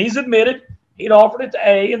 and he's admitted he'd offered it to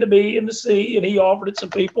A and to B and to C, and he offered it to some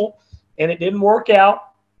people, and it didn't work out.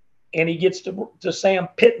 And he gets to Sam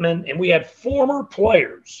Pittman, and we had former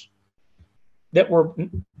players that were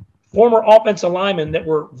former offensive linemen that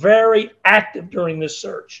were very active during this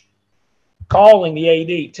search, calling the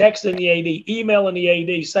AD, texting the AD, emailing the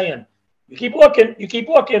AD, saying, you keep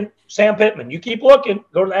looking, Sam Pittman. You keep looking,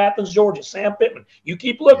 go to Athens, Georgia, Sam Pittman. You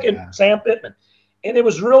keep looking, Sam Pittman. And it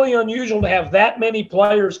was really unusual to have that many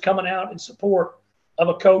players coming out in support of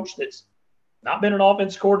a coach that's not been an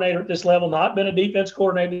offense coordinator at this level, not been a defense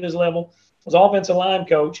coordinator at this level, was offensive line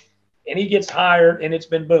coach, and he gets hired, and it's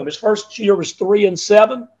been boom. His first year was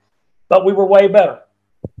 3-7, but we were way better.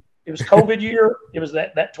 It was COVID year. It was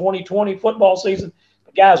that 2020 football season.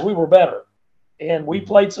 But guys, we were better, and we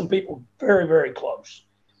played some people very, very close.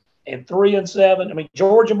 And 3-7. I mean,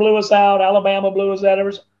 Georgia blew us out. Alabama blew us out.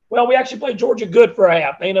 Well, we actually played Georgia good for a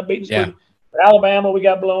half. They ended up beating us. But Alabama, we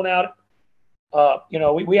got blown out.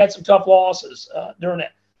 We had some tough losses during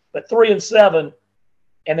that. But 3-7,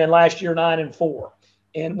 and then last year 9-4.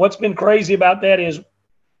 And what's been crazy about that is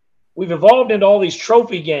we've evolved into all these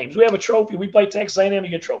trophy games. We have a trophy. We play Texas A&M,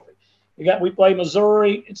 you get a trophy. We play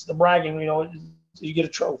Missouri. It's the bragging. You get a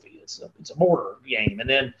trophy. It's a border game. And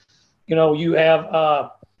then, you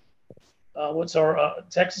have what's our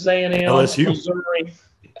Texas A&M, LSU, Missouri,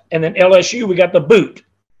 and then LSU. We got the boot,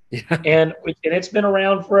 and it's been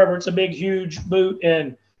around forever. It's a big, huge boot,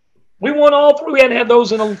 and we won all three. We hadn't had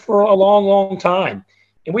those for a long, long time,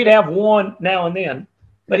 and we'd have one now and then.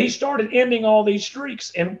 But he started ending all these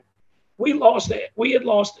streaks, and we lost. We had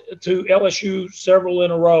lost to LSU several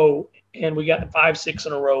in a row, and we got 5-6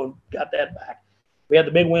 in a row and got that back. We had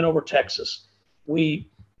the big win over Texas. We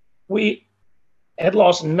had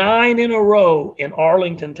lost 9 in a row in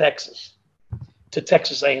Arlington, Texas, to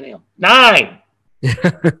Texas A&M. 9.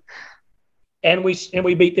 And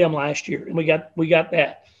we beat them last year, and we got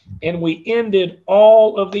that. And we ended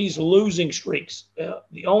all of these losing streaks.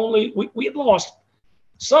 We had lost.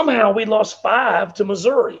 Somehow we lost 5 to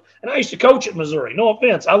Missouri. And I used to coach at Missouri. No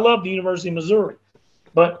offense. I love the University of Missouri.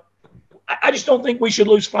 But I just don't think we should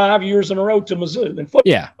lose 5 years in a row to Mizzou in football.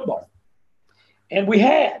 Yeah. And we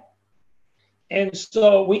had. And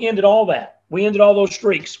so we ended all that. We ended all those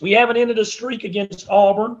streaks. We haven't ended a streak against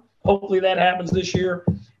Auburn. Hopefully that happens this year.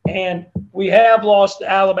 And we have lost to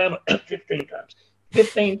Alabama 15 times.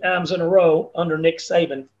 15 times in a row under Nick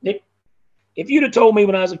Saban. Nick, if you'd have told me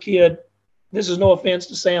when I was a kid, this is no offense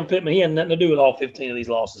to Sam Pittman, he had nothing to do with all 15 of these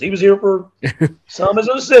losses. He was here for some as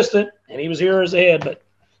an assistant, and he was here as a head. But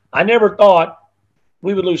I never thought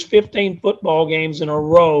we would lose 15 football games in a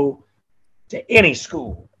row to any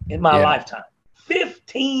school in my lifetime.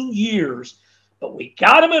 15 years. But we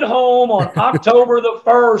got them at home on October the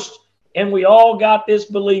 1st, and we all got this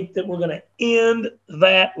belief that we're going to end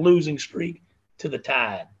that losing streak to the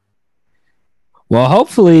Tide. Well,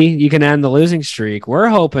 hopefully you can end the losing streak. We're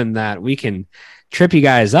hoping that we can trip you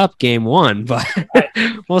guys up game 1, but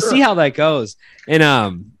we'll see how that goes.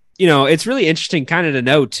 And, it's really interesting kind of to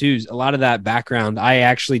know too, a lot of that background. I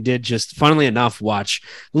actually did just funnily enough, watch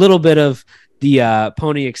a little bit of the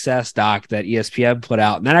Pony Excess doc that ESPN put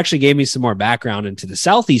out. And that actually gave me some more background into the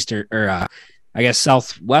Southwestern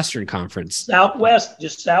Conference. Southwest.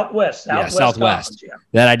 Southwest.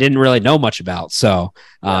 That I didn't really know much about. So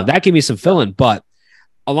that gave me some fill-in. But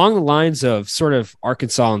along the lines of sort of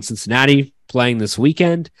Arkansas and Cincinnati playing this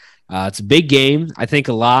weekend, it's a big game. I think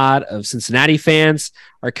a lot of Cincinnati fans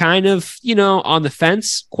are kind of, on the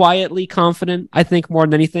fence, quietly confident, I think, more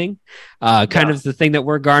than anything. Kind of the thing that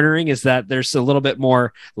we're garnering is that there's a little bit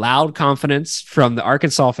more loud confidence from the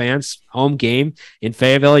Arkansas fans. Home game in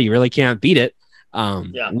Fayetteville, you really can't beat it.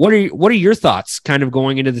 What are your thoughts kind of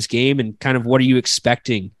going into this game, and kind of what are you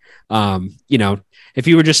expecting? If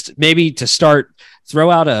you were just maybe to start, throw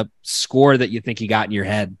out a score that you think you got in your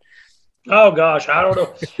head. Oh gosh, I don't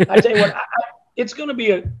know. I tell you what,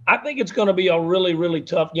 I think it's going to be a really, really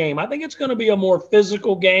tough game. I think it's going to be a more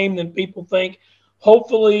physical game than people think.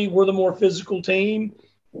 Hopefully we're the more physical team.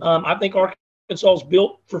 I think Arkansas is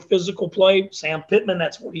built for physical play. Sam Pittman,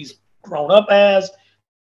 that's what he's grown up as.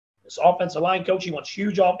 This offensive line coach, he wants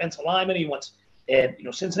huge offensive linemen. He wants,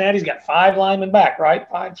 Cincinnati's got 5 linemen back, right?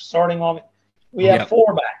 5 starting off. We have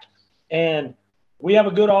 4 back. And we have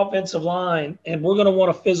a good offensive line, and we're going to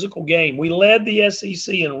want a physical game. We led the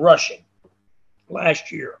SEC in rushing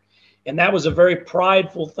last year, and that was a very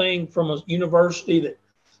prideful thing from a university that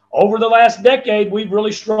over the last decade we've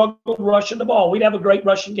really struggled rushing the ball. We'd have a great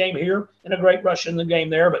rushing game here and a great rushing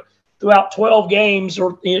game there, but throughout 12 games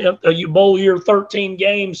or a bowl year, 13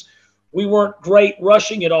 games, we weren't great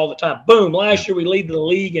rushing it all the time. Boom, last year we lead the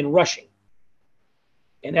league in rushing,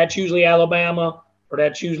 and that's usually Alabama or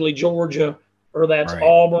that's usually Georgia or that's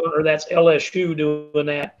Auburn, or that's LSU doing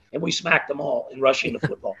that, and we smacked them all in rushing the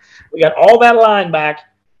football. We got all that line back,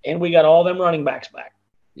 and we got all them running backs back.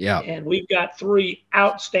 Yeah. And we've got 3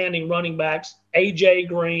 outstanding running backs. A.J.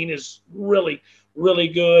 Green is really, really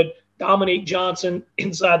good. Dominique Johnson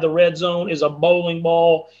inside the red zone is a bowling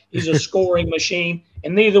ball. He's a scoring machine.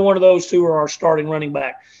 and neither one of those two are our starting running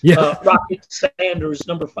back. Yeah. Rocket Sanders,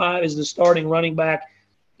 number 5, is the starting running back.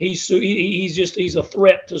 He's a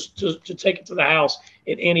threat to take it to the house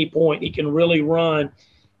at any point. He can really run,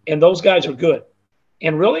 and those guys are good.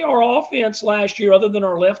 And really our offense last year, other than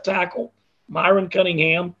our left tackle, Myron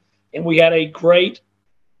Cunningham, and we had a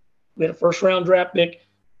first-round draft pick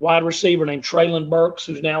wide receiver named Traylon Burks,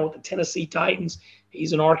 who's now with the Tennessee Titans.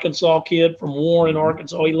 He's an Arkansas kid from Warren,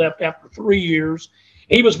 Arkansas. He left after 3 years.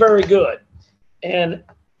 He was very good. And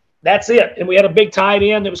that's it. And we had a big tight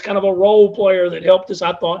end that was kind of a role player that helped us,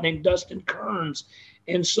 I thought, named Dustin Kearns.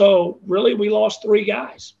 And so really we lost 3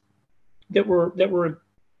 guys that were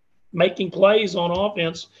making plays on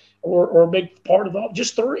offense or a big part of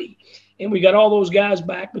just 3. And we got all those guys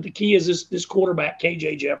back. But the key is this quarterback,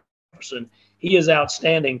 KJ Jefferson. He is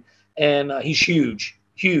outstanding, and he's huge,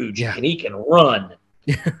 and he can run.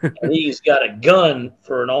 And he's got a gun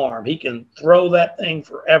for an arm. He can throw that thing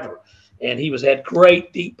forever. And he had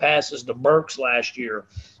great deep passes to Burks last year.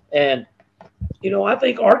 And, I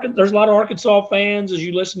think there's a lot of Arkansas fans, as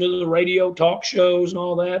you listen to the radio talk shows and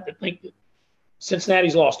all that think that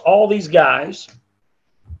Cincinnati's lost all these guys.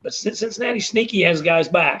 But Cincinnati sneaky has guys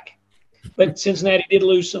back. But Cincinnati did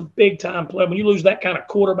lose some big-time play. When you lose that kind of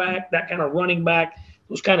quarterback, that kind of running back,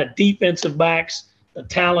 those kind of defensive backs, the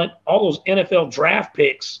talent, all those NFL draft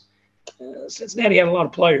picks, Cincinnati had a lot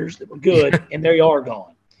of players that were good, and they are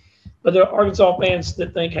gone. But there are Arkansas fans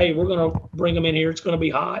that think, hey, we're going to bring them in here. It's going to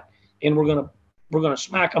be hot, and we're going to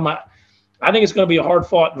smack them out. I think it's going to be a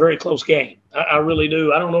hard-fought, very close game. I really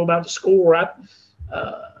do. I don't know about the score.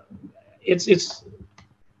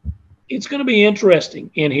 It's going to be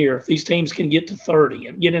interesting in here if these teams can get to 30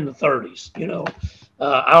 and get in the 30s.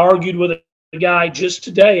 I argued with a guy just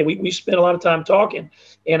today. We spent a lot of time talking,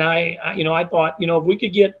 and I thought, if we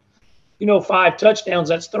could get, 5 touchdowns,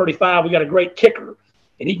 that's 35. We got a great kicker,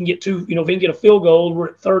 and he can get 2. If he can get a field goal, we're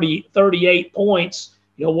at 38 points.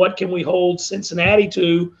 What can we hold Cincinnati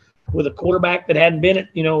to with a quarterback that hadn't been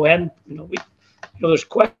there's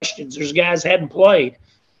questions. There's guys hadn't played.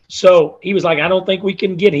 So he was like, I don't think we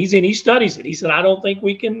can get – he studies it. He said, I don't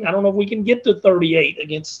know if we can get to 38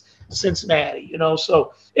 against Cincinnati,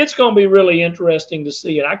 So it's going to be really interesting to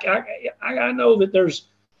see it. I know that there's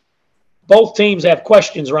 – both teams have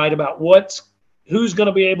questions, right, about who's going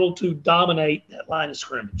to be able to dominate that line of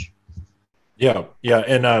scrimmage. Yeah,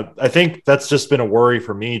 and I think that's just been a worry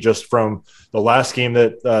for me just from the last game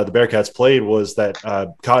that the Bearcats played was that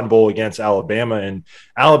Cotton Bowl against Alabama, and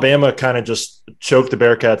Alabama kind of just choked the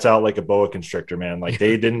Bearcats out like a boa constrictor, man. Like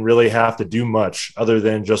they didn't really have to do much other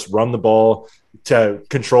than just run the ball to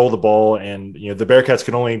control the ball, and the Bearcats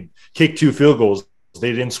could only kick 2 field goals.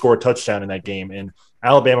 They didn't score a touchdown in that game, and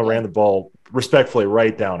Alabama ran the ball respectfully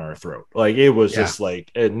right down our throat. Like it was just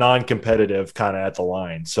like a non-competitive kind of at the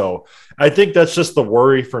line. So I think that's just the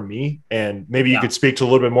worry for me. And maybe you could speak to a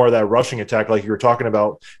little bit more of that rushing attack, like you were talking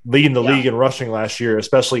about leading the league in rushing last year,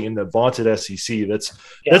 especially in the vaunted SEC. That's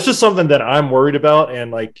just something that I'm worried about.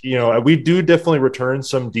 And we do definitely return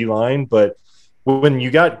some D-line, but when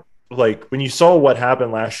you saw what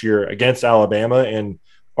happened last year against Alabama, and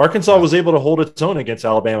Arkansas was able to hold its own against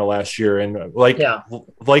Alabama last year. And like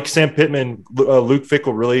Sam Pittman, Luke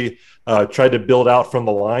Fickell really tried to build out from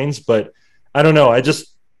the lines. But I don't know.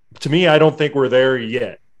 To me, I don't think we're there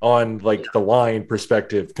yet on the line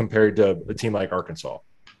perspective compared to a team like Arkansas.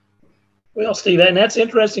 Well, Steve, and that's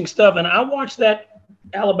interesting stuff. And I watched that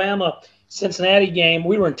Alabama-Cincinnati game.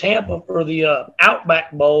 We were in Tampa for the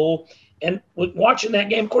Outback Bowl. And watching that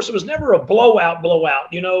game, of course, it was never a blowout,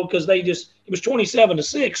 because it was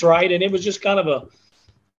 27-6, right? And it was just kind of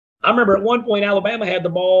I remember at one point Alabama had the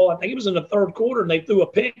ball. I think it was in the third quarter, and they threw a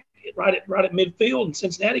pick right at midfield, and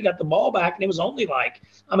Cincinnati got the ball back, and it was only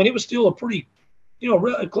it was still a pretty,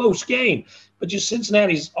 really close game. But just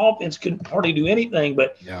Cincinnati's offense couldn't hardly do anything.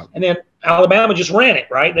 And then Alabama just ran it,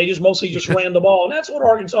 right? They just mostly ran the ball, and that's what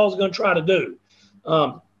Arkansas is going to try to do.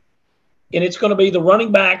 And it's going to be the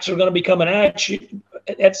running backs are going to be coming at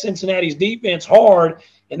Cincinnati's defense hard,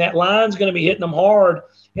 and that line's going to be hitting them hard.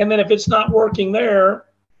 And then if it's not working there,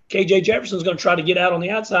 KJ Jefferson's going to try to get out on the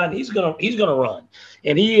outside, and he's going to run.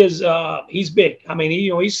 And he's big. I mean,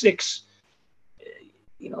 he's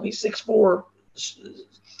 6'4",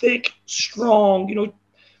 thick, strong.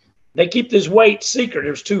 They keep this weight secret.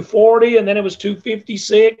 It was 240, and then it was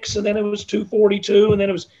 256, and then it was 242, and then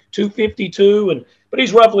it was 252. But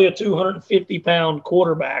he's roughly a 250-pound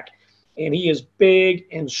quarterback, and he is big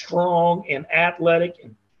and strong and athletic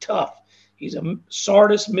and tough. He's a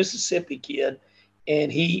Sardis, Mississippi kid, and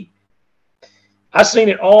I seen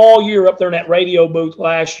it all year up there in that radio booth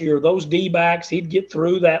last year. Those D-backs, he'd get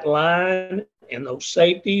through that line, and those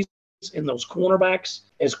safeties and those cornerbacks.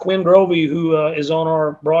 As Quinn Grovey, who is on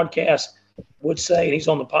our broadcast, would say, and he's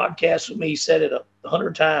on the podcast with me, he said it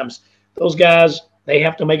 100 times, those guys, they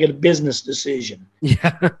have to make it a business decision.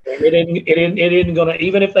 Yeah. It isn't going to,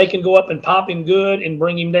 even if they can go up and pop him good and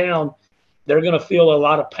bring him down, they're going to feel a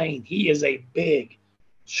lot of pain. He is a big,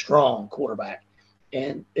 strong quarterback.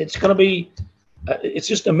 And it's going to be, it's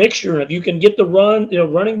just a mixture. If you can get the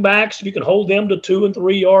running backs, if you can hold them to 2 and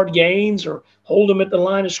 3 yard gains or hold them at the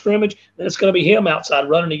line of scrimmage, then it's going to be him outside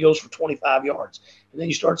running. He goes for 25 yards. And then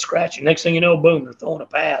you start scratching. Next thing you know, boom, they're throwing a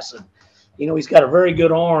pass. And, he's got a very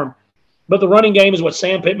good arm. But the running game is what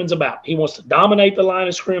Sam Pittman's about. He wants to dominate the line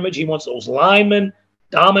of scrimmage. He wants those linemen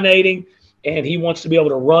dominating, and he wants to be able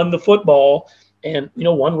to run the football. And,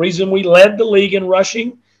 one reason we led the league in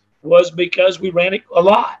rushing was because we ran it a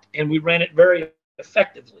lot, and we ran it very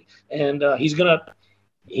effectively. And he's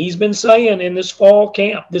been saying in this fall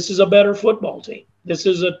camp, this is a better football team. This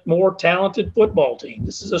is a more talented football team.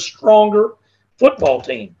 This is a stronger football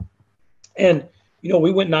team. And,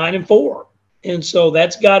 we went 9-4. And so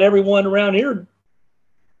that's got everyone around here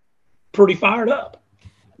pretty fired up.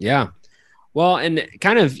 Yeah. Well, and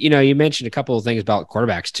kind of, you mentioned a couple of things about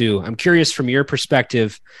quarterbacks too. I'm curious from your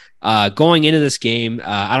perspective, going into this game.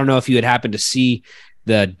 I don't know if you had happened to see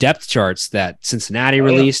the depth charts that Cincinnati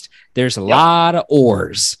released. There's a lot of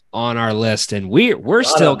oars on our list, and we're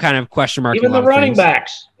still kind of question marking. Even the running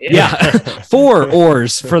backs. Yeah. 4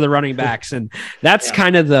 oars for the running backs. And that's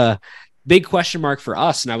kind of the big question mark for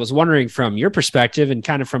us. And I was wondering from your perspective and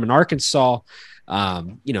kind of from an Arkansas,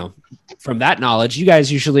 from that knowledge, you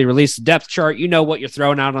guys usually release the depth chart, what you're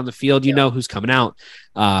throwing out on the field, you know who's coming out,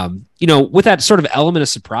 with that sort of element of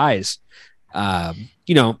surprise, how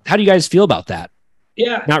do you guys feel about that?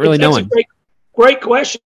 Yeah. Not really knowing. A great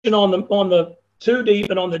question on the 2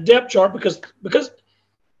 deep and on the depth chart, because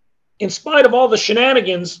in spite of all the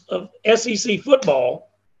shenanigans of SEC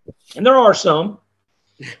football, and there are some,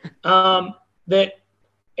 that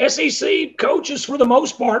SEC coaches, for the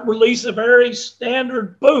most part, release a very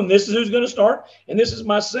standard, boom, this is who's going to start, and this is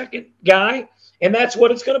my second guy, and that's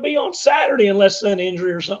what it's going to be on Saturday unless an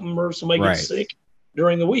injury or something or somebody gets sick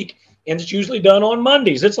during the week. And it's usually done on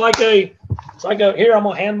Mondays. It's like a here, I'm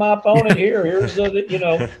going to hand my opponent here's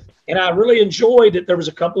the. And I really enjoyed that there was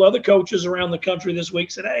a couple other coaches around the country this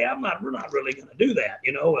week said, hey, we're not really going to do that,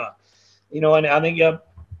 and I think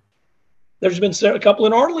there's been a couple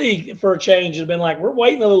in our league for a change have been like, we're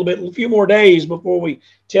waiting a few more days before we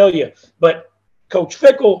tell you. But Coach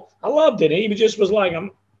Fickell, I loved it. He just was like,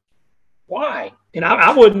 why? And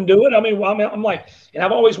I wouldn't do it. I'm like, and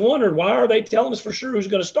I've always wondered, why are they telling us for sure who's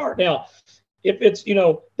going to start? Now, if it's,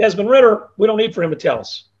 Desmond Ridder, we don't need for him to tell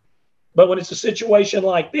us. But when it's a situation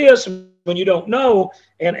like this, when you don't know,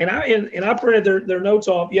 and I printed their notes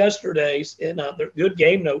off yesterday, and they're good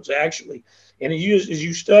game notes, actually. And as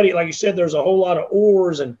you study, like you said, there's a whole lot of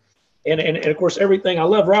oars and of course everything. I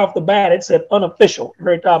love right off the bat. It said unofficial.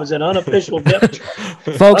 Very top. It said unofficial depth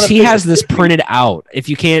chart. Folks, he has this printed out. If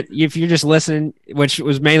you're just listening, which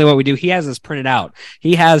was mainly what we do, he has this printed out.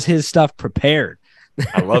 He has his stuff prepared.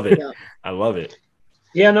 I love it. Yeah. I love it.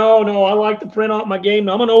 Yeah, no. I like to print out my game.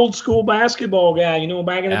 I'm an old school basketball guy.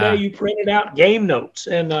 Back in the day, you printed out game notes,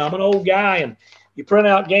 and I'm an old guy, and you print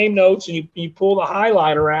out game notes and you pull the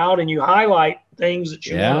highlighter out and you highlight things that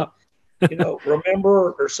you want to,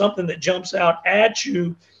 remember, or something that jumps out at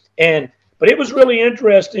you. But it was really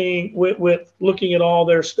interesting with looking at all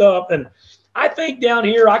their stuff. And I think down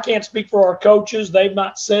here, I can't speak for our coaches. They've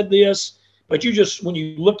not said this, but when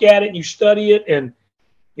you look at it and you study it, and,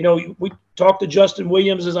 we talked to Justin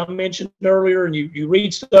Williams, as I mentioned earlier, and you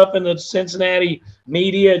read stuff in the Cincinnati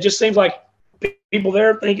media. It just seems like people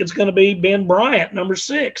there think it's going to be Ben Bryant, number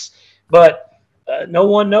 6, but no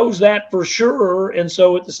one knows that for sure. And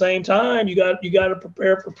so at the same time, you got to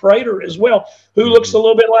prepare for Prater as well, who looks a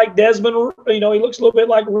little bit like Desmond. He looks a little bit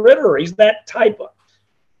like Ridder. He's that type of.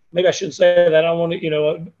 Maybe I shouldn't say that. I don't want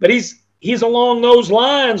to, but he's along those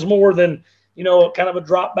lines more than kind of a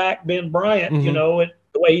drop back Ben Bryant.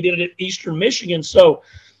 The way he did it at Eastern Michigan. So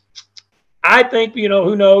I think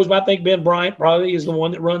who knows? But I think Ben Bryant probably is the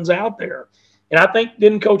one that runs out there. And I think,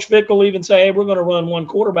 didn't Coach Fickell even say, hey, we're going to run one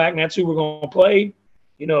quarterback, and that's who we're going to play?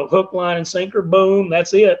 Hook, line, and sinker, boom,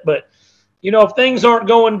 that's it. But, if things aren't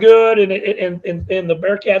going good and the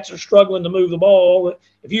Bearcats are struggling to move the ball,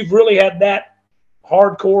 if you've really had that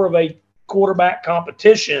hardcore of a quarterback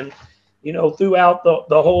competition, throughout the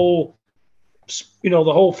whole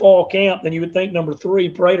fall camp, then you would think number 3,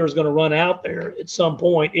 Prater, is going to run out there at some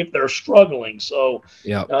point if they're struggling. So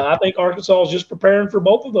I think Arkansas is just preparing for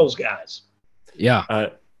both of those guys. Yeah.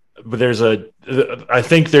 but I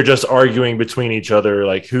think they're just arguing between each other,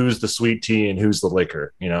 like who's the sweet tea and who's the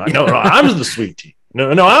liquor. No, I'm the sweet tea. No,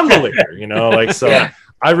 I'm the liquor. So. Yeah.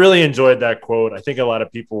 I really enjoyed that quote. I think a lot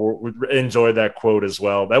of people enjoyed that quote as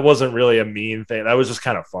well. That wasn't really a mean thing. That was just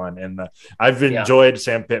kind of fun. And I've enjoyed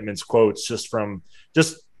Sam Pittman's quotes just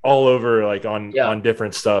all over, like on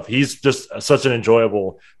different stuff. He's just such an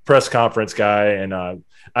enjoyable press conference guy. And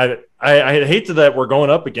I hate that we're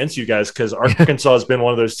going up against you guys, because Arkansas has been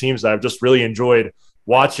one of those teams that I've just really enjoyed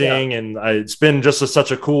watching. And it's been just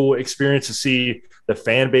such a cool experience to see the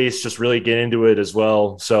fan base just really get into it as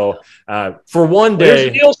well. So for one day,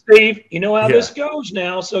 here's the deal, Steve. You know how this goes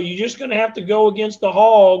now. So you're just going to have to go against the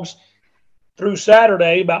Hogs through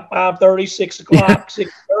Saturday about 5:30, 6 o'clock,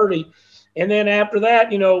 6:30, and then after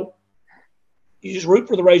that, you just root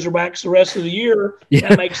for the Razorbacks the rest of the year.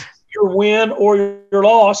 That makes your win or your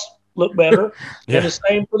loss look better. And the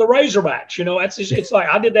same for the Razorbacks. It's like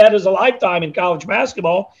I did that as a lifetime in college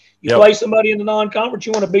basketball. You play somebody in the non-conference,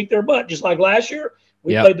 you want to beat their butt. Just like last year,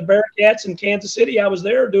 we played the Bearcats in Kansas City. I was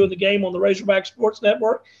there doing the game on the Razorback Sports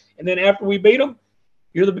Network. And then after we beat them,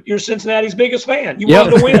 you're Cincinnati's biggest fan. You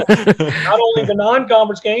want them to win. Not only the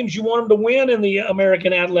non-conference games, you want them to win in the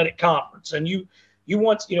American Athletic Conference. And you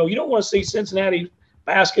want, you don't want to see Cincinnati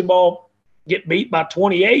basketball get beat by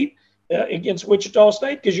 28 against Wichita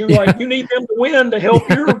State, because you need them to win to help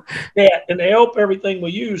your bet and to help everything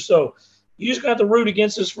with you. So you just got to root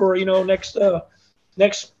against us for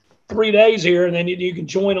next 3 days here, and then you can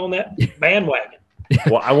join on that bandwagon.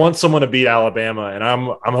 Well, I want someone to beat Alabama, and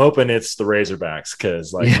I'm hoping it's the Razorbacks,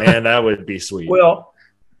 because man, that would be sweet. Well,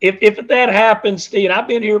 if that happens, Steve, I've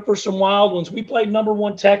been here for some wild ones. We played number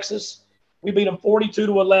 1 Texas. We beat them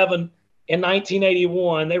 42-11 in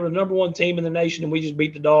 1981. They were the number 1 team in the nation, and we just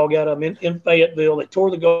beat the dog out of them in Fayetteville. They tore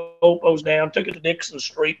the goalpost down, took it to Dixon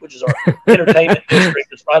Street, which is our entertainment district.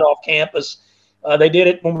 It's right off campus. They did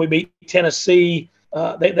it when we beat Tennessee.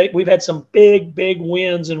 We've had some big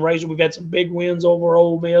wins in Razor. We've had some big wins over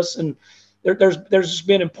Ole Miss, and there's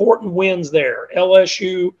been important wins there.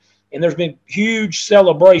 LSU, and there's been huge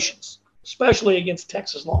celebrations, especially against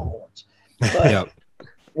Texas Longhorns. But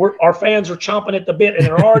our fans are chomping at the bit, and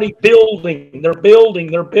they're already building. They're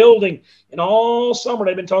building. And all summer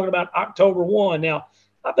they've been talking about October 1. Now,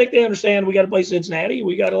 I think they understand we got to play Cincinnati.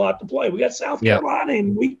 We got a lot to play. We got South Carolina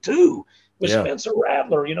in week 2 with Spencer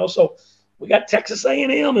Rattler, so we got Texas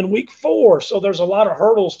A&M in week 4. So there's a lot of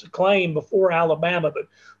hurdles to claim before Alabama. But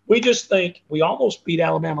we just think we almost beat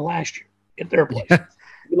Alabama last year at their place.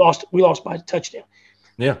 We lost by a touchdown.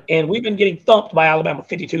 Yeah. And we've been getting thumped by Alabama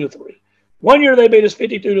 52-3. One year they beat us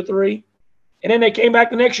 52-3, and then they came back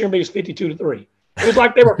the next year and beat us 52-3. It was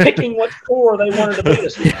like they were picking what score they wanted to beat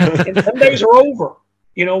us. And them days are over.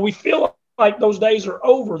 We feel like those days are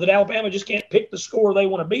over, that Alabama just can't pick the score they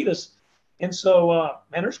want to beat us. And so,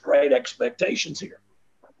 there's great expectations here.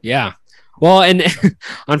 Yeah. Well, and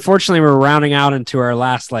unfortunately, we're rounding out into our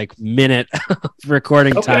last minute of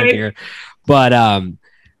recording time here. But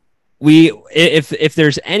if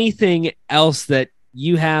there's anything else that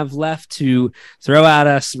you have left to throw at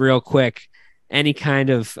us real quick, any kind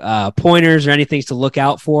of pointers or anything to look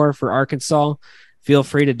out for Arkansas, feel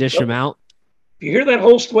free to dish them out. If you hear that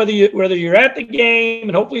host, whether you're at the game,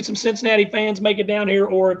 and hopefully some Cincinnati fans make it down here,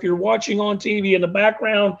 or if you're watching on TV in the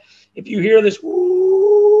background, if you hear this,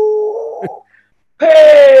 woo,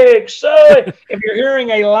 pig, so if you're hearing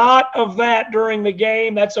a lot of that during the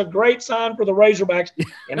game, that's a great sign for the Razorbacks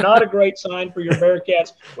and not a great sign for your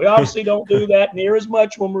Bearcats. We obviously don't do that near as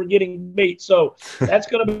much when we're getting beat. So that's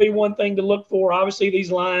going to be one thing to look for. Obviously,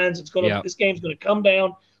 these lines, this game's going to come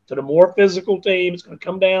down to the more physical team. It's going to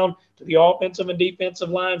come down to the offensive and defensive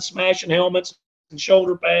line, smashing helmets and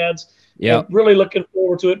shoulder pads. Yeah, really looking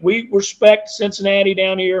forward to it. We respect Cincinnati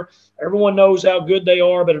down here. Everyone knows how good they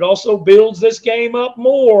are, but it also builds this game up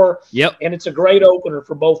more. Yep. And it's a great opener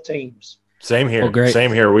for both teams. Same here. Well, great.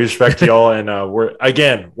 Same here. We respect y'all, and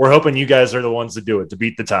we're hoping you guys are the ones to do it, to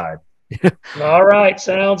beat the Tide. All right.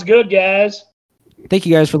 Sounds good, guys. Thank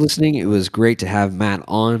you guys for listening. It was great to have Matt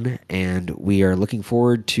on, and we are looking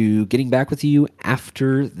forward to getting back with you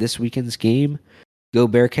after this weekend's game. Go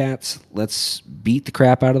Bearcats. Let's beat the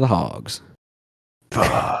crap out of the Hogs.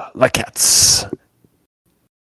 Like cats.